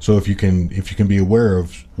 So if you can be aware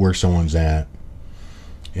of where someone's at,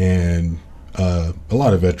 and a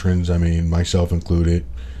lot of veterans, myself included,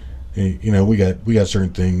 we got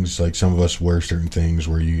certain things, like some of us wear certain things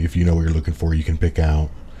where if you know what you're looking for, you can pick out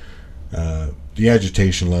the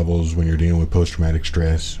agitation levels when you're dealing with post-traumatic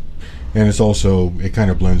stress. And it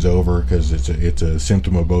kind of blends over because it's a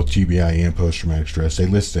symptom of both TBI and post-traumatic stress. They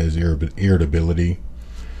list it as irritability,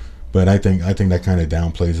 but I think that kind of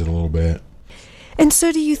downplays it a little bit. And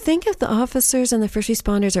so do you think if the officers and the first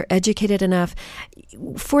responders are educated enough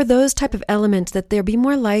for those type of elements that they'll be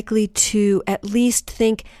more likely to at least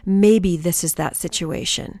think maybe this is that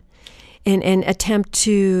situation and attempt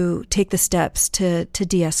to take the steps to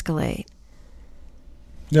de-escalate?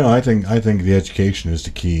 No, I think the education is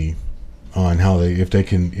the key on how if they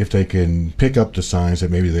can pick up the signs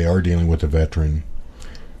that maybe they are dealing with a veteran.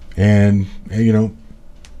 And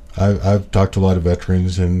I've talked to a lot of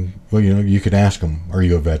veterans, and you could ask them, "Are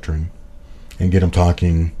you a veteran?" and get them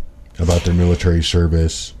talking about their military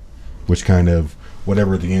service, which kind of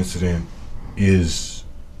whatever the incident is,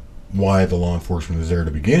 why the law enforcement is there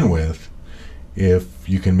to begin with. If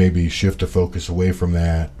you can maybe shift the focus away from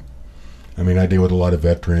that. I deal with a lot of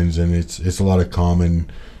veterans, and it's a lot of common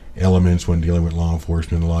elements when dealing with law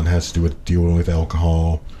enforcement. A lot has to do with dealing with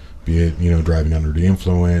alcohol, be it driving under the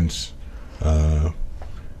influence,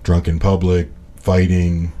 drunk in public,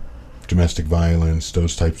 fighting, domestic violence,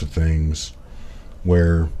 those types of things,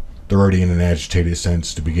 where they're already in an agitated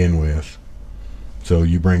sense to begin with. So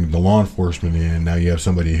you bring the law enforcement in, now you have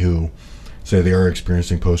somebody who, say they are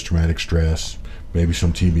experiencing post-traumatic stress, maybe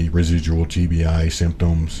some residual TBI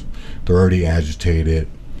symptoms, they're already agitated,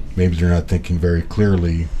 maybe they're not thinking very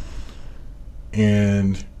clearly,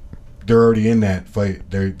 and they're already in that fight,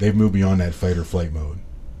 they've moved beyond that fight or flight mode.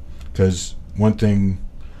 Because one thing,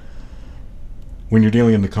 when you're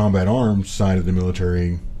dealing in the combat arms side of the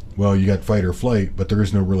military, well, you got fight or flight, but there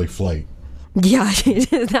is no really flight. Yeah,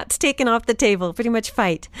 that's taken off the table. Pretty much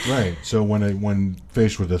fight. Right. So when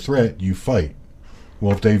faced with a threat, you fight.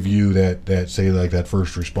 Well, if they view that say like that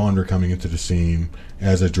first responder coming into the scene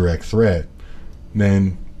as a direct threat,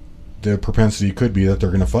 then the propensity could be that they're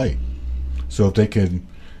going to fight. So if they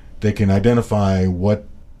can identify what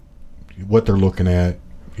they're looking at,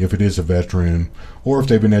 if it is a veteran, or if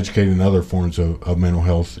they've been educated in other forms of mental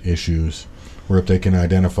health issues, or if they can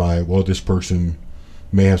identify, well, this person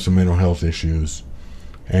may have some mental health issues,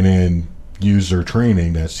 and then use their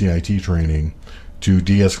training, that CIT training, to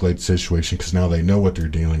de-escalate the situation, because now they know what they're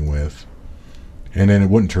dealing with. And then it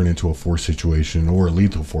wouldn't turn into a force situation or a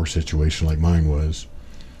lethal force situation like mine was.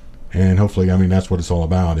 And hopefully, that's what it's all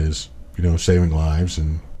about, is, saving lives.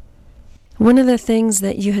 And one of the things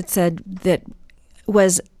that you had said that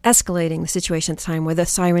was escalating the situation at the time, where the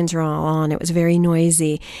sirens were all on, it was very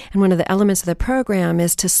noisy, and one of the elements of the program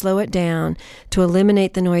is to slow it down, to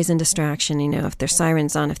eliminate the noise and distraction. If there's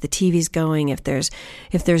sirens on, if the TV's going, if there's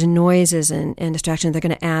noises and distraction, they're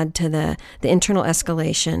going to add to the internal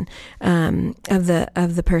escalation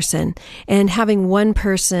of the person, and having one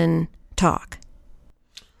person talk.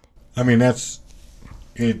 That's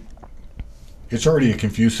it. It's already a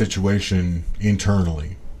confused situation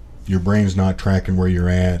internally. Your brain's not tracking where you're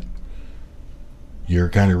at. You're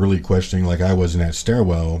kind of really questioning, like I was in that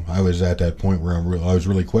stairwell. I was at that point where I was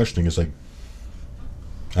really questioning. It's like,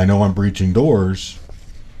 I know I'm breaching doors.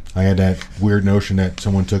 I had that weird notion that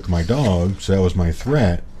someone took my dog, so that was my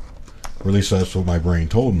threat. Or at least that's what my brain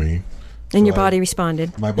told me. And your body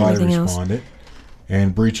responded. My body responded.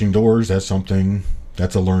 And breaching doors, that's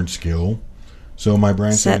a learned skill. So my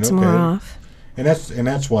brain said, okay. More off. And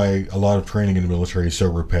that's why a lot of training in the military is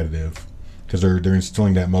so repetitive, because they're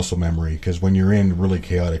instilling that muscle memory. Because when you're in really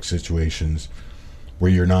chaotic situations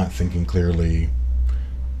where you're not thinking clearly,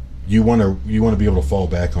 you want to be able to fall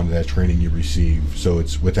back onto that training you receive. So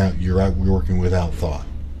it's you're working without thought.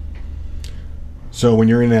 So when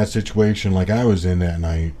you're in that situation like I was in that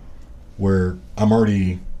night, where I'm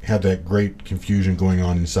already have that great confusion going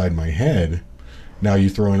on inside my head, now you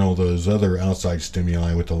throw in all those other outside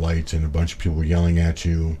stimuli with the lights and a bunch of people yelling at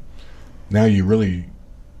you. Now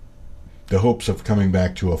the hopes of coming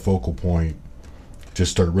back to a focal point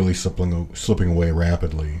just start really slipping away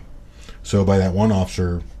rapidly. So by that one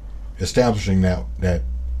officer establishing that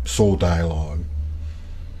soul dialogue,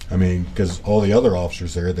 I mean, because all the other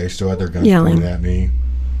officers there, they still had their guns pointed at me.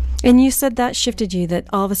 And you said that shifted you, that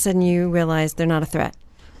all of a sudden you realized they're not a threat.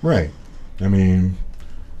 Right. I mean,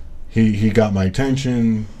 he got my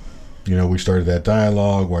attention. You know, we started that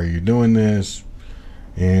dialogue. Why are you doing this?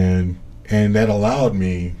 And that allowed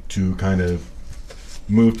me to kind of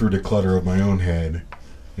move through the clutter of my own head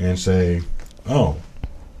and say, oh,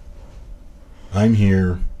 I'm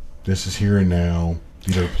here. This is here and now.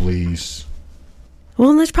 These are police. Well,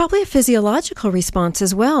 and there's probably a physiological response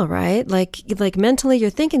as well, right? Like mentally you're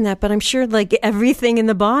thinking that, but I'm sure like everything in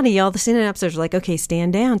the body, all the synapses are like, okay,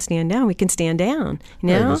 stand down, we can stand down. You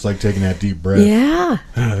know? Right, it's like taking that deep breath. Yeah.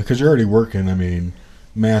 Because you're already working, I mean,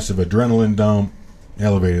 massive adrenaline dump,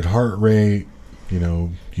 elevated heart rate, you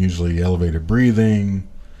know, usually elevated breathing.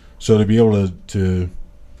 So to be able to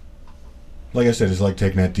like I said, it's like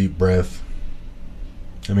taking that deep breath.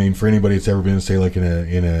 I mean, for anybody that's ever been, say, like in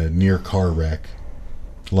a near car wreck,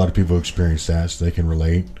 a lot of people experience that, so they can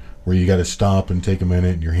relate, where you got to stop and take a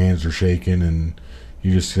minute and your hands are shaking and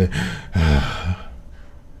you just say,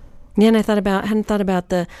 Yeah, and I hadn't thought about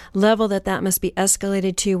the level that must be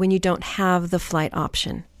escalated to when you don't have the flight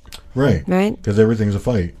option. Right. Because everything's a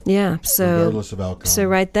fight. Yeah. So regardless of outcome. So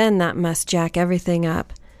right then that must jack everything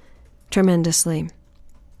up tremendously.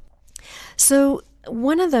 So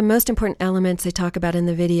one of the most important elements they talk about in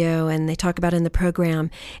the video and they talk about in the program,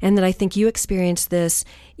 and that I think you experienced this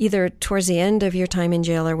either towards the end of your time in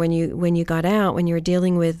jail or when you got out, when you were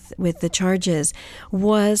dealing with the charges,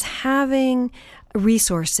 was having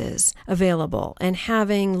resources available and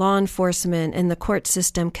having law enforcement and the court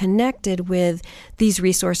system connected with these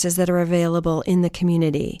resources that are available in the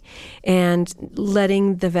community, and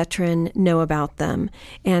letting the veteran know about them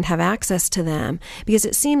and have access to them. Because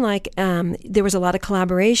it seemed like there was a lot of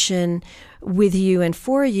collaboration with you and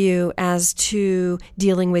for you as to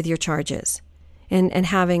dealing with your charges and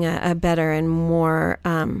having a better and more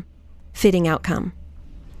fitting outcome.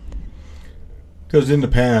 Because in the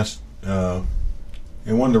past,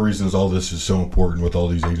 and one of the reasons all this is so important with all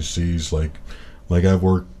these agencies, like I've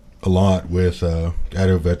worked a lot with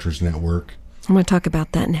Idaho Veterans Network. I'm going to talk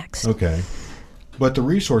about that next. Okay. But the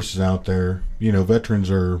resources out there, you know,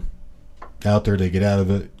 veterans are out there, they get out of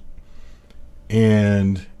it.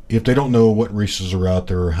 And if they don't know what resources are out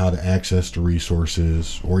there or how to access the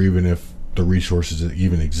resources, or even if the resources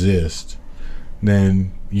even exist,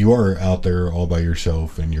 then you are out there all by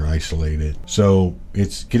yourself and you're isolated. So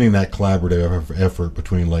it's getting that collaborative effort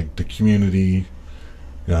between like the community,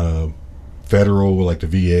 federal, like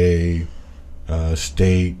the VA,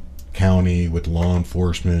 state, county, with law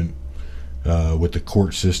enforcement, with the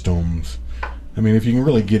court systems. I mean, if you can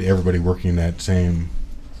really get everybody working in that same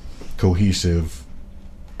cohesive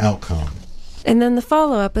outcome. And then the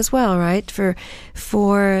follow-up as well, right? For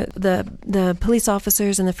the police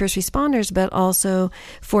officers and the first responders, but also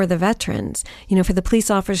for the veterans. You know, for the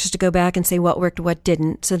police officers to go back and say what worked, what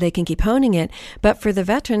didn't, so they can keep honing it. But for the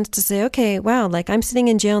veterans to say, okay, wow, like I'm sitting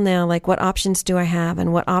in jail now, like what options do I have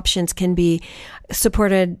and what options can be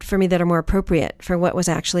supported for me that are more appropriate for what was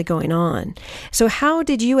actually going on. So how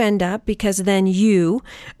did you end up, because then you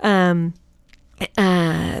found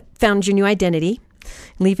your new identity,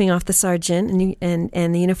 leaving off the sergeant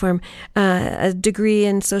and the uniform, a degree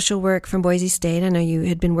in social work from Boise State. I know you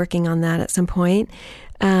had been working on that at some point.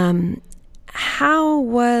 How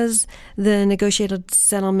was the negotiated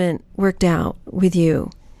settlement worked out with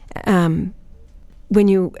you when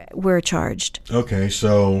you were charged? Okay,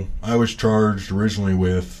 so I was charged originally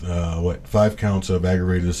with 5 counts of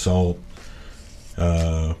aggravated assault,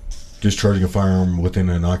 discharging a firearm within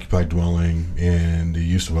an occupied dwelling, and the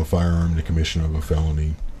use of a firearm in the commission of a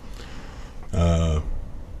felony. So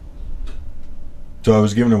I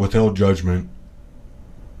was given a withheld judgment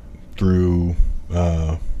through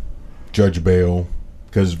Judge Bale,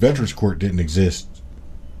 because Veterans Court didn't exist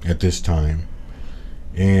at this time,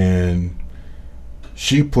 and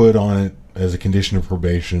she put on it as a condition of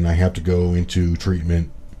probation I have to go into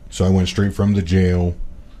treatment. So I went straight from the jail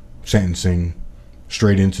sentencing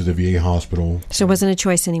straight into the VA hospital. So it wasn't a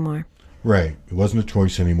choice anymore. Right. It wasn't a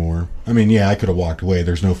choice anymore. I mean, yeah, I could have walked away.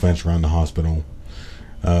 There's no fence around the hospital.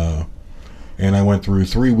 And I went through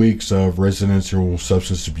 3 weeks of residential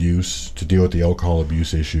substance abuse to deal with the alcohol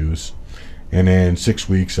abuse issues. And then 6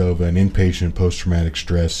 weeks of an inpatient post-traumatic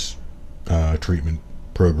stress treatment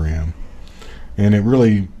program. And it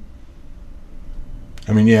really,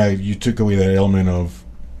 I mean, yeah, you took away that element of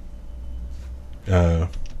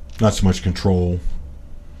not so much control,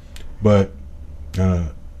 but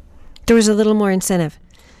there was a little more incentive.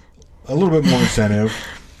 A little bit more incentive,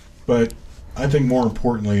 but I think more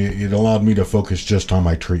importantly, it allowed me to focus just on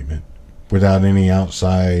my treatment without any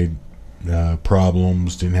outside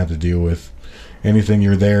problems. Didn't have to deal with anything.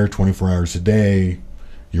 You're there 24 hours a day.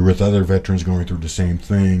 You're with other veterans going through the same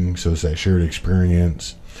thing, so it's that shared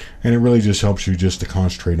experience. And it really just helps you just to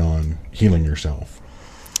concentrate on healing yourself.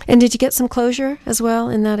 And did you get some closure as well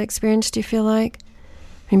in that experience, do you feel like?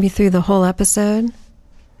 Maybe through the whole episode?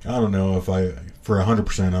 I don't know if for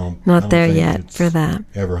 100%, I don't. Not I don't there think yet it's for that.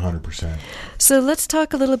 Ever 100%. So let's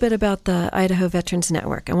talk a little bit about the Idaho Veterans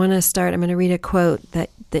Network. I'm going to read a quote that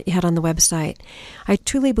you had on the website. I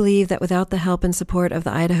truly believe that without the help and support of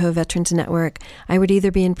the Idaho Veterans Network, I would either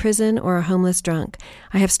be in prison or a homeless drunk.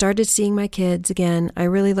 I have started seeing my kids again. I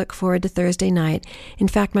really look forward to Thursday night. In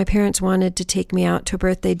fact, my parents wanted to take me out to a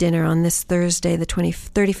birthday dinner on this Thursday, the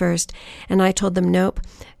 31st, and I told them nope.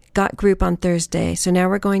 Got group on Thursday, so now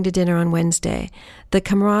we're going to dinner on Wednesday. The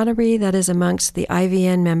camaraderie that is amongst the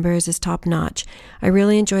IVN members is top-notch. I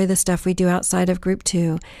really enjoy the stuff we do outside of Group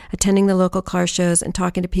 2, attending the local car shows and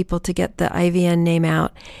talking to people to get the IVN name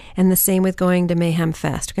out, and the same with going to Mayhem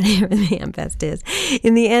Fest. We're going to hear what Mayhem Fest is.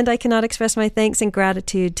 In the end, I cannot express my thanks and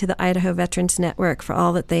gratitude to the Idaho Veterans Network for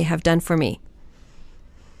all that they have done for me.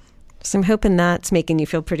 So I'm hoping that's making you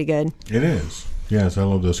feel pretty good. It is. Yes, I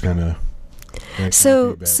love those kind of...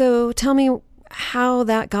 So tell me how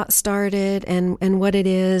that got started and what it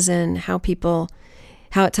is and how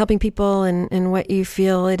it's helping people and what you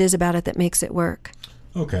feel it is about it that makes it work.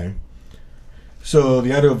 Okay. So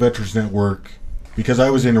the Idaho Veterans Network, because I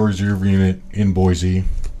was in a reserve unit in Boise,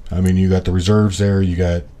 I mean, you got the reserves there, you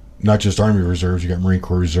got not just Army Reserves, you got Marine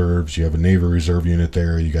Corps Reserves, you have a Navy Reserve unit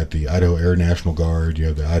there, you got the Idaho Air National Guard, you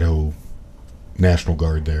have the Idaho National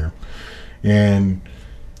Guard there. And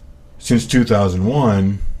since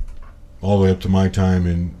 2001, all the way up to my time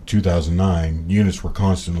in 2009, units were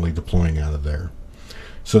constantly deploying out of there.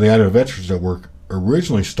 So the Idaho Veterans Network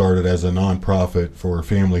originally started as a nonprofit for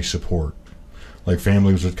family support. Like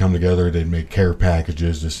families would come together, they'd make care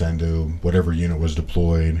packages to send to whatever unit was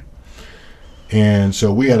deployed. And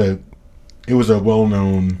so it was a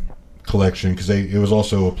well-known collection because it was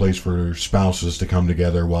also a place for spouses to come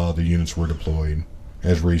together while the units were deployed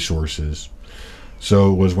as resources.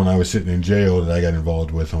 So it was when I was sitting in jail that I got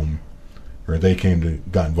involved with them, or they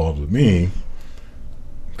got involved with me,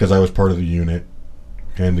 because I was part of the unit,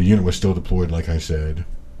 and the unit was still deployed, like I said.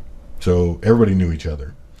 So everybody knew each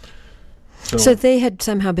other. So they had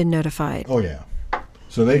somehow been notified. Oh, yeah.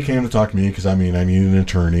 So they came to talk to me because, I needed an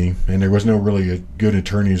attorney, and there was no really good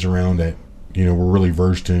attorneys around that, were really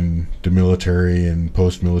versed in the military and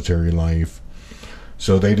post-military life.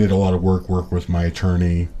 So they did a lot of work with my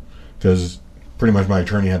attorney, because pretty much my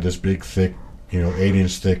attorney had this big, thick,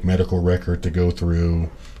 8-inch thick medical record to go through,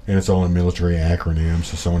 and it's all in military acronyms,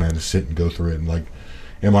 so someone had to sit and go through it, and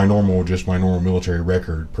in my normal military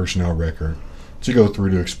record, personnel record, to go through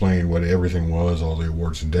to explain what everything was, all the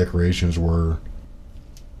awards and decorations were.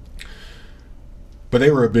 But they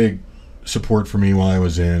were a big support for me while I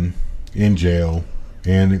was in jail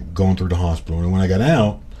and going through the hospital. And when I got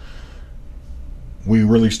out, we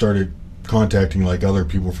really started contacting other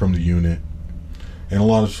people from the unit. And a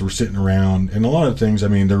lot of us were sitting around, and a lot of things,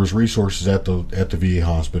 there was resources at the VA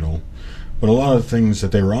hospital, but a lot of things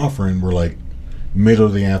that they were offering were middle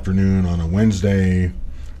of the afternoon on a Wednesday.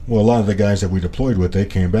 Well, a lot of the guys that we deployed with, they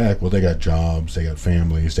came back, well, they got jobs, they got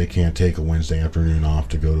families, they can't take a Wednesday afternoon off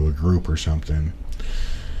to go to a group or something.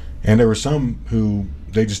 And there were some who,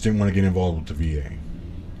 they just didn't want to get involved with the VA.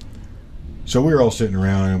 So we were all sitting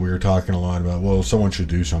around and we were talking a lot about, well, someone should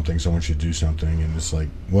do something, and it's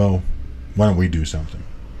well, why don't we do something?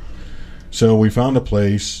 So we found a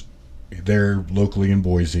place there locally in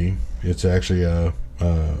Boise. It's actually an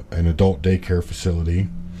adult daycare facility,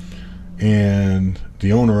 and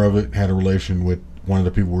the owner of it had a relation with one of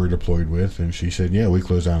the people we were deployed with, and she said, yeah, we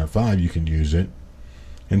close down at 5, you can use it.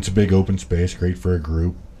 And it's a big open space, great for a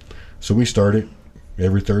group. So we started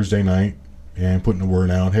every Thursday night and putting the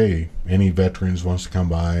word out, hey, any veterans wants to come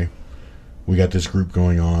by, we got this group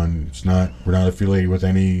going on. We're not affiliated with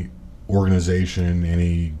any organization,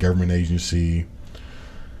 any government agency.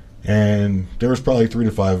 And there was probably 3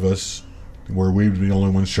 to 5 of us where we would be the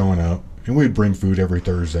only ones showing up. And we'd bring food every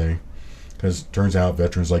Thursday because it turns out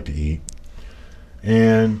veterans like to eat.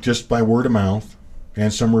 And just by word of mouth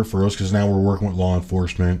and some referrals, because now we're working with law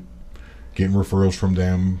enforcement, getting referrals from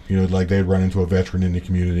them. Like they'd run into a veteran in the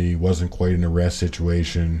community, wasn't quite an arrest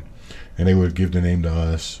situation, and they would give the name to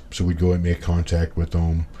us. So we'd go and make contact with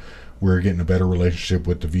them. We're getting a better relationship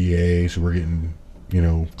with the VA, so we're getting,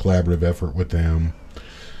 collaborative effort with them.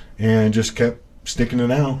 And just kept sticking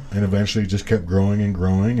it out, and eventually just kept growing and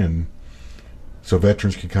growing. And so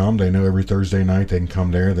veterans can come. They know every Thursday night they can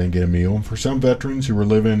come there, they can get a meal. And for some veterans who were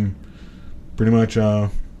living pretty much a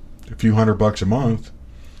few $100 a month,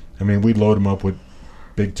 we'd load them up with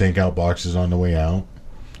big tank-out boxes on the way out.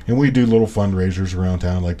 And we do little fundraisers around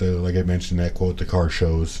town, like I mentioned that quote, the car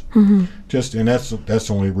shows. Mm-hmm. And that's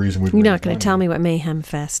the only reason we. You're not going to tell me what Mayhem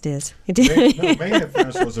Fest is. Mayhem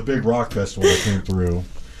Fest was a big rock festival that came through,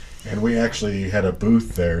 and we actually had a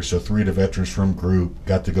booth there. So 3 of the veterans from group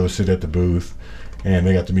got to go sit at the booth, and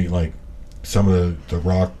they got to meet like some of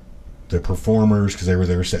the performers because they were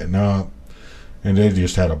there setting up, and they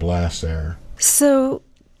just had a blast there. So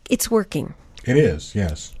it's working. It is,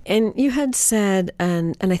 yes. And you had said,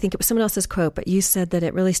 and I think it was someone else's quote, but you said that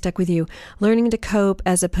it really stuck with you, learning to cope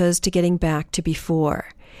as opposed to getting back to before.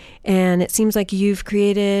 And it seems like you've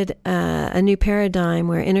created a new paradigm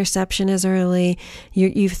where interception is early.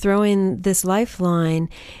 You've thrown in this lifeline,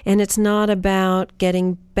 and it's not about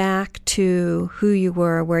getting back to who you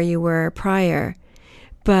were, where you were prior,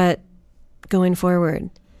 but going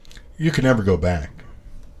forward. You can never go back.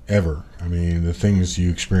 Ever. The things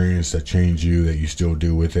you experience that change you, that you still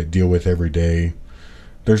deal with every day.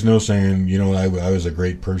 There's no saying, I was a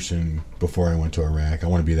great person before I went to Iraq. I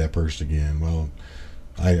want to be that person again. Well,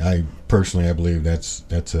 I personally, I believe that's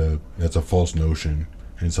a false notion,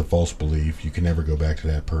 and it's a false belief. You can never go back to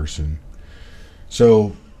that person.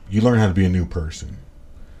 So you learn how to be a new person.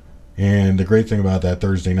 And the great thing about that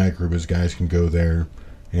Thursday night group is guys can go there,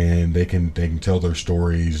 and they can tell their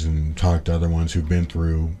stories and talk to other ones who've been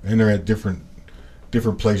through, and they're at different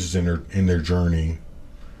places in their journey.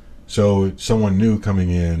 So someone new coming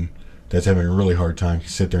in that's having a really hard time can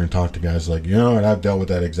sit there and talk to guys like, and I've dealt with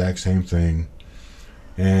that exact same thing,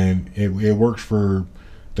 and it works for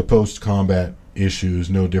the post-combat issues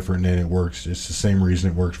no different than it works. It's the same reason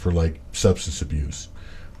it works for like substance abuse,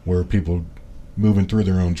 where people moving through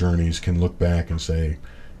their own journeys can look back and say,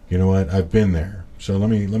 you know what, I've been there. So let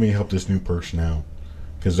me help this new person out,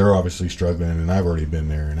 because they're obviously struggling, and I've already been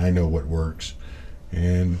there, and I know what works.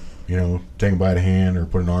 And take them by the hand or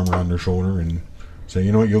put an arm around their shoulder and say,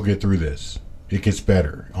 you know what, you'll get through this. It gets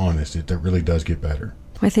better. Honest, it really does get better.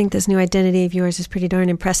 I think this new identity of yours is pretty darn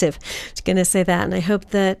impressive. I was going to say that, and I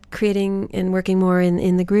hope that creating and working more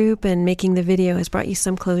in the group and making the video has brought you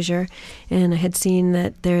some closure. And I had seen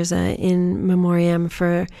that there's a in memoriam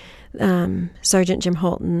for Sergeant Jim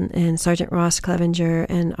Holton and Sergeant Ross Clevenger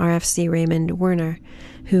and RFC Raymond Werner,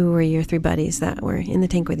 who were your 3 buddies that were in the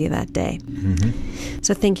tank with you that day. Mm-hmm.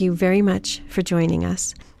 So thank you very much for joining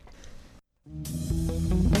us.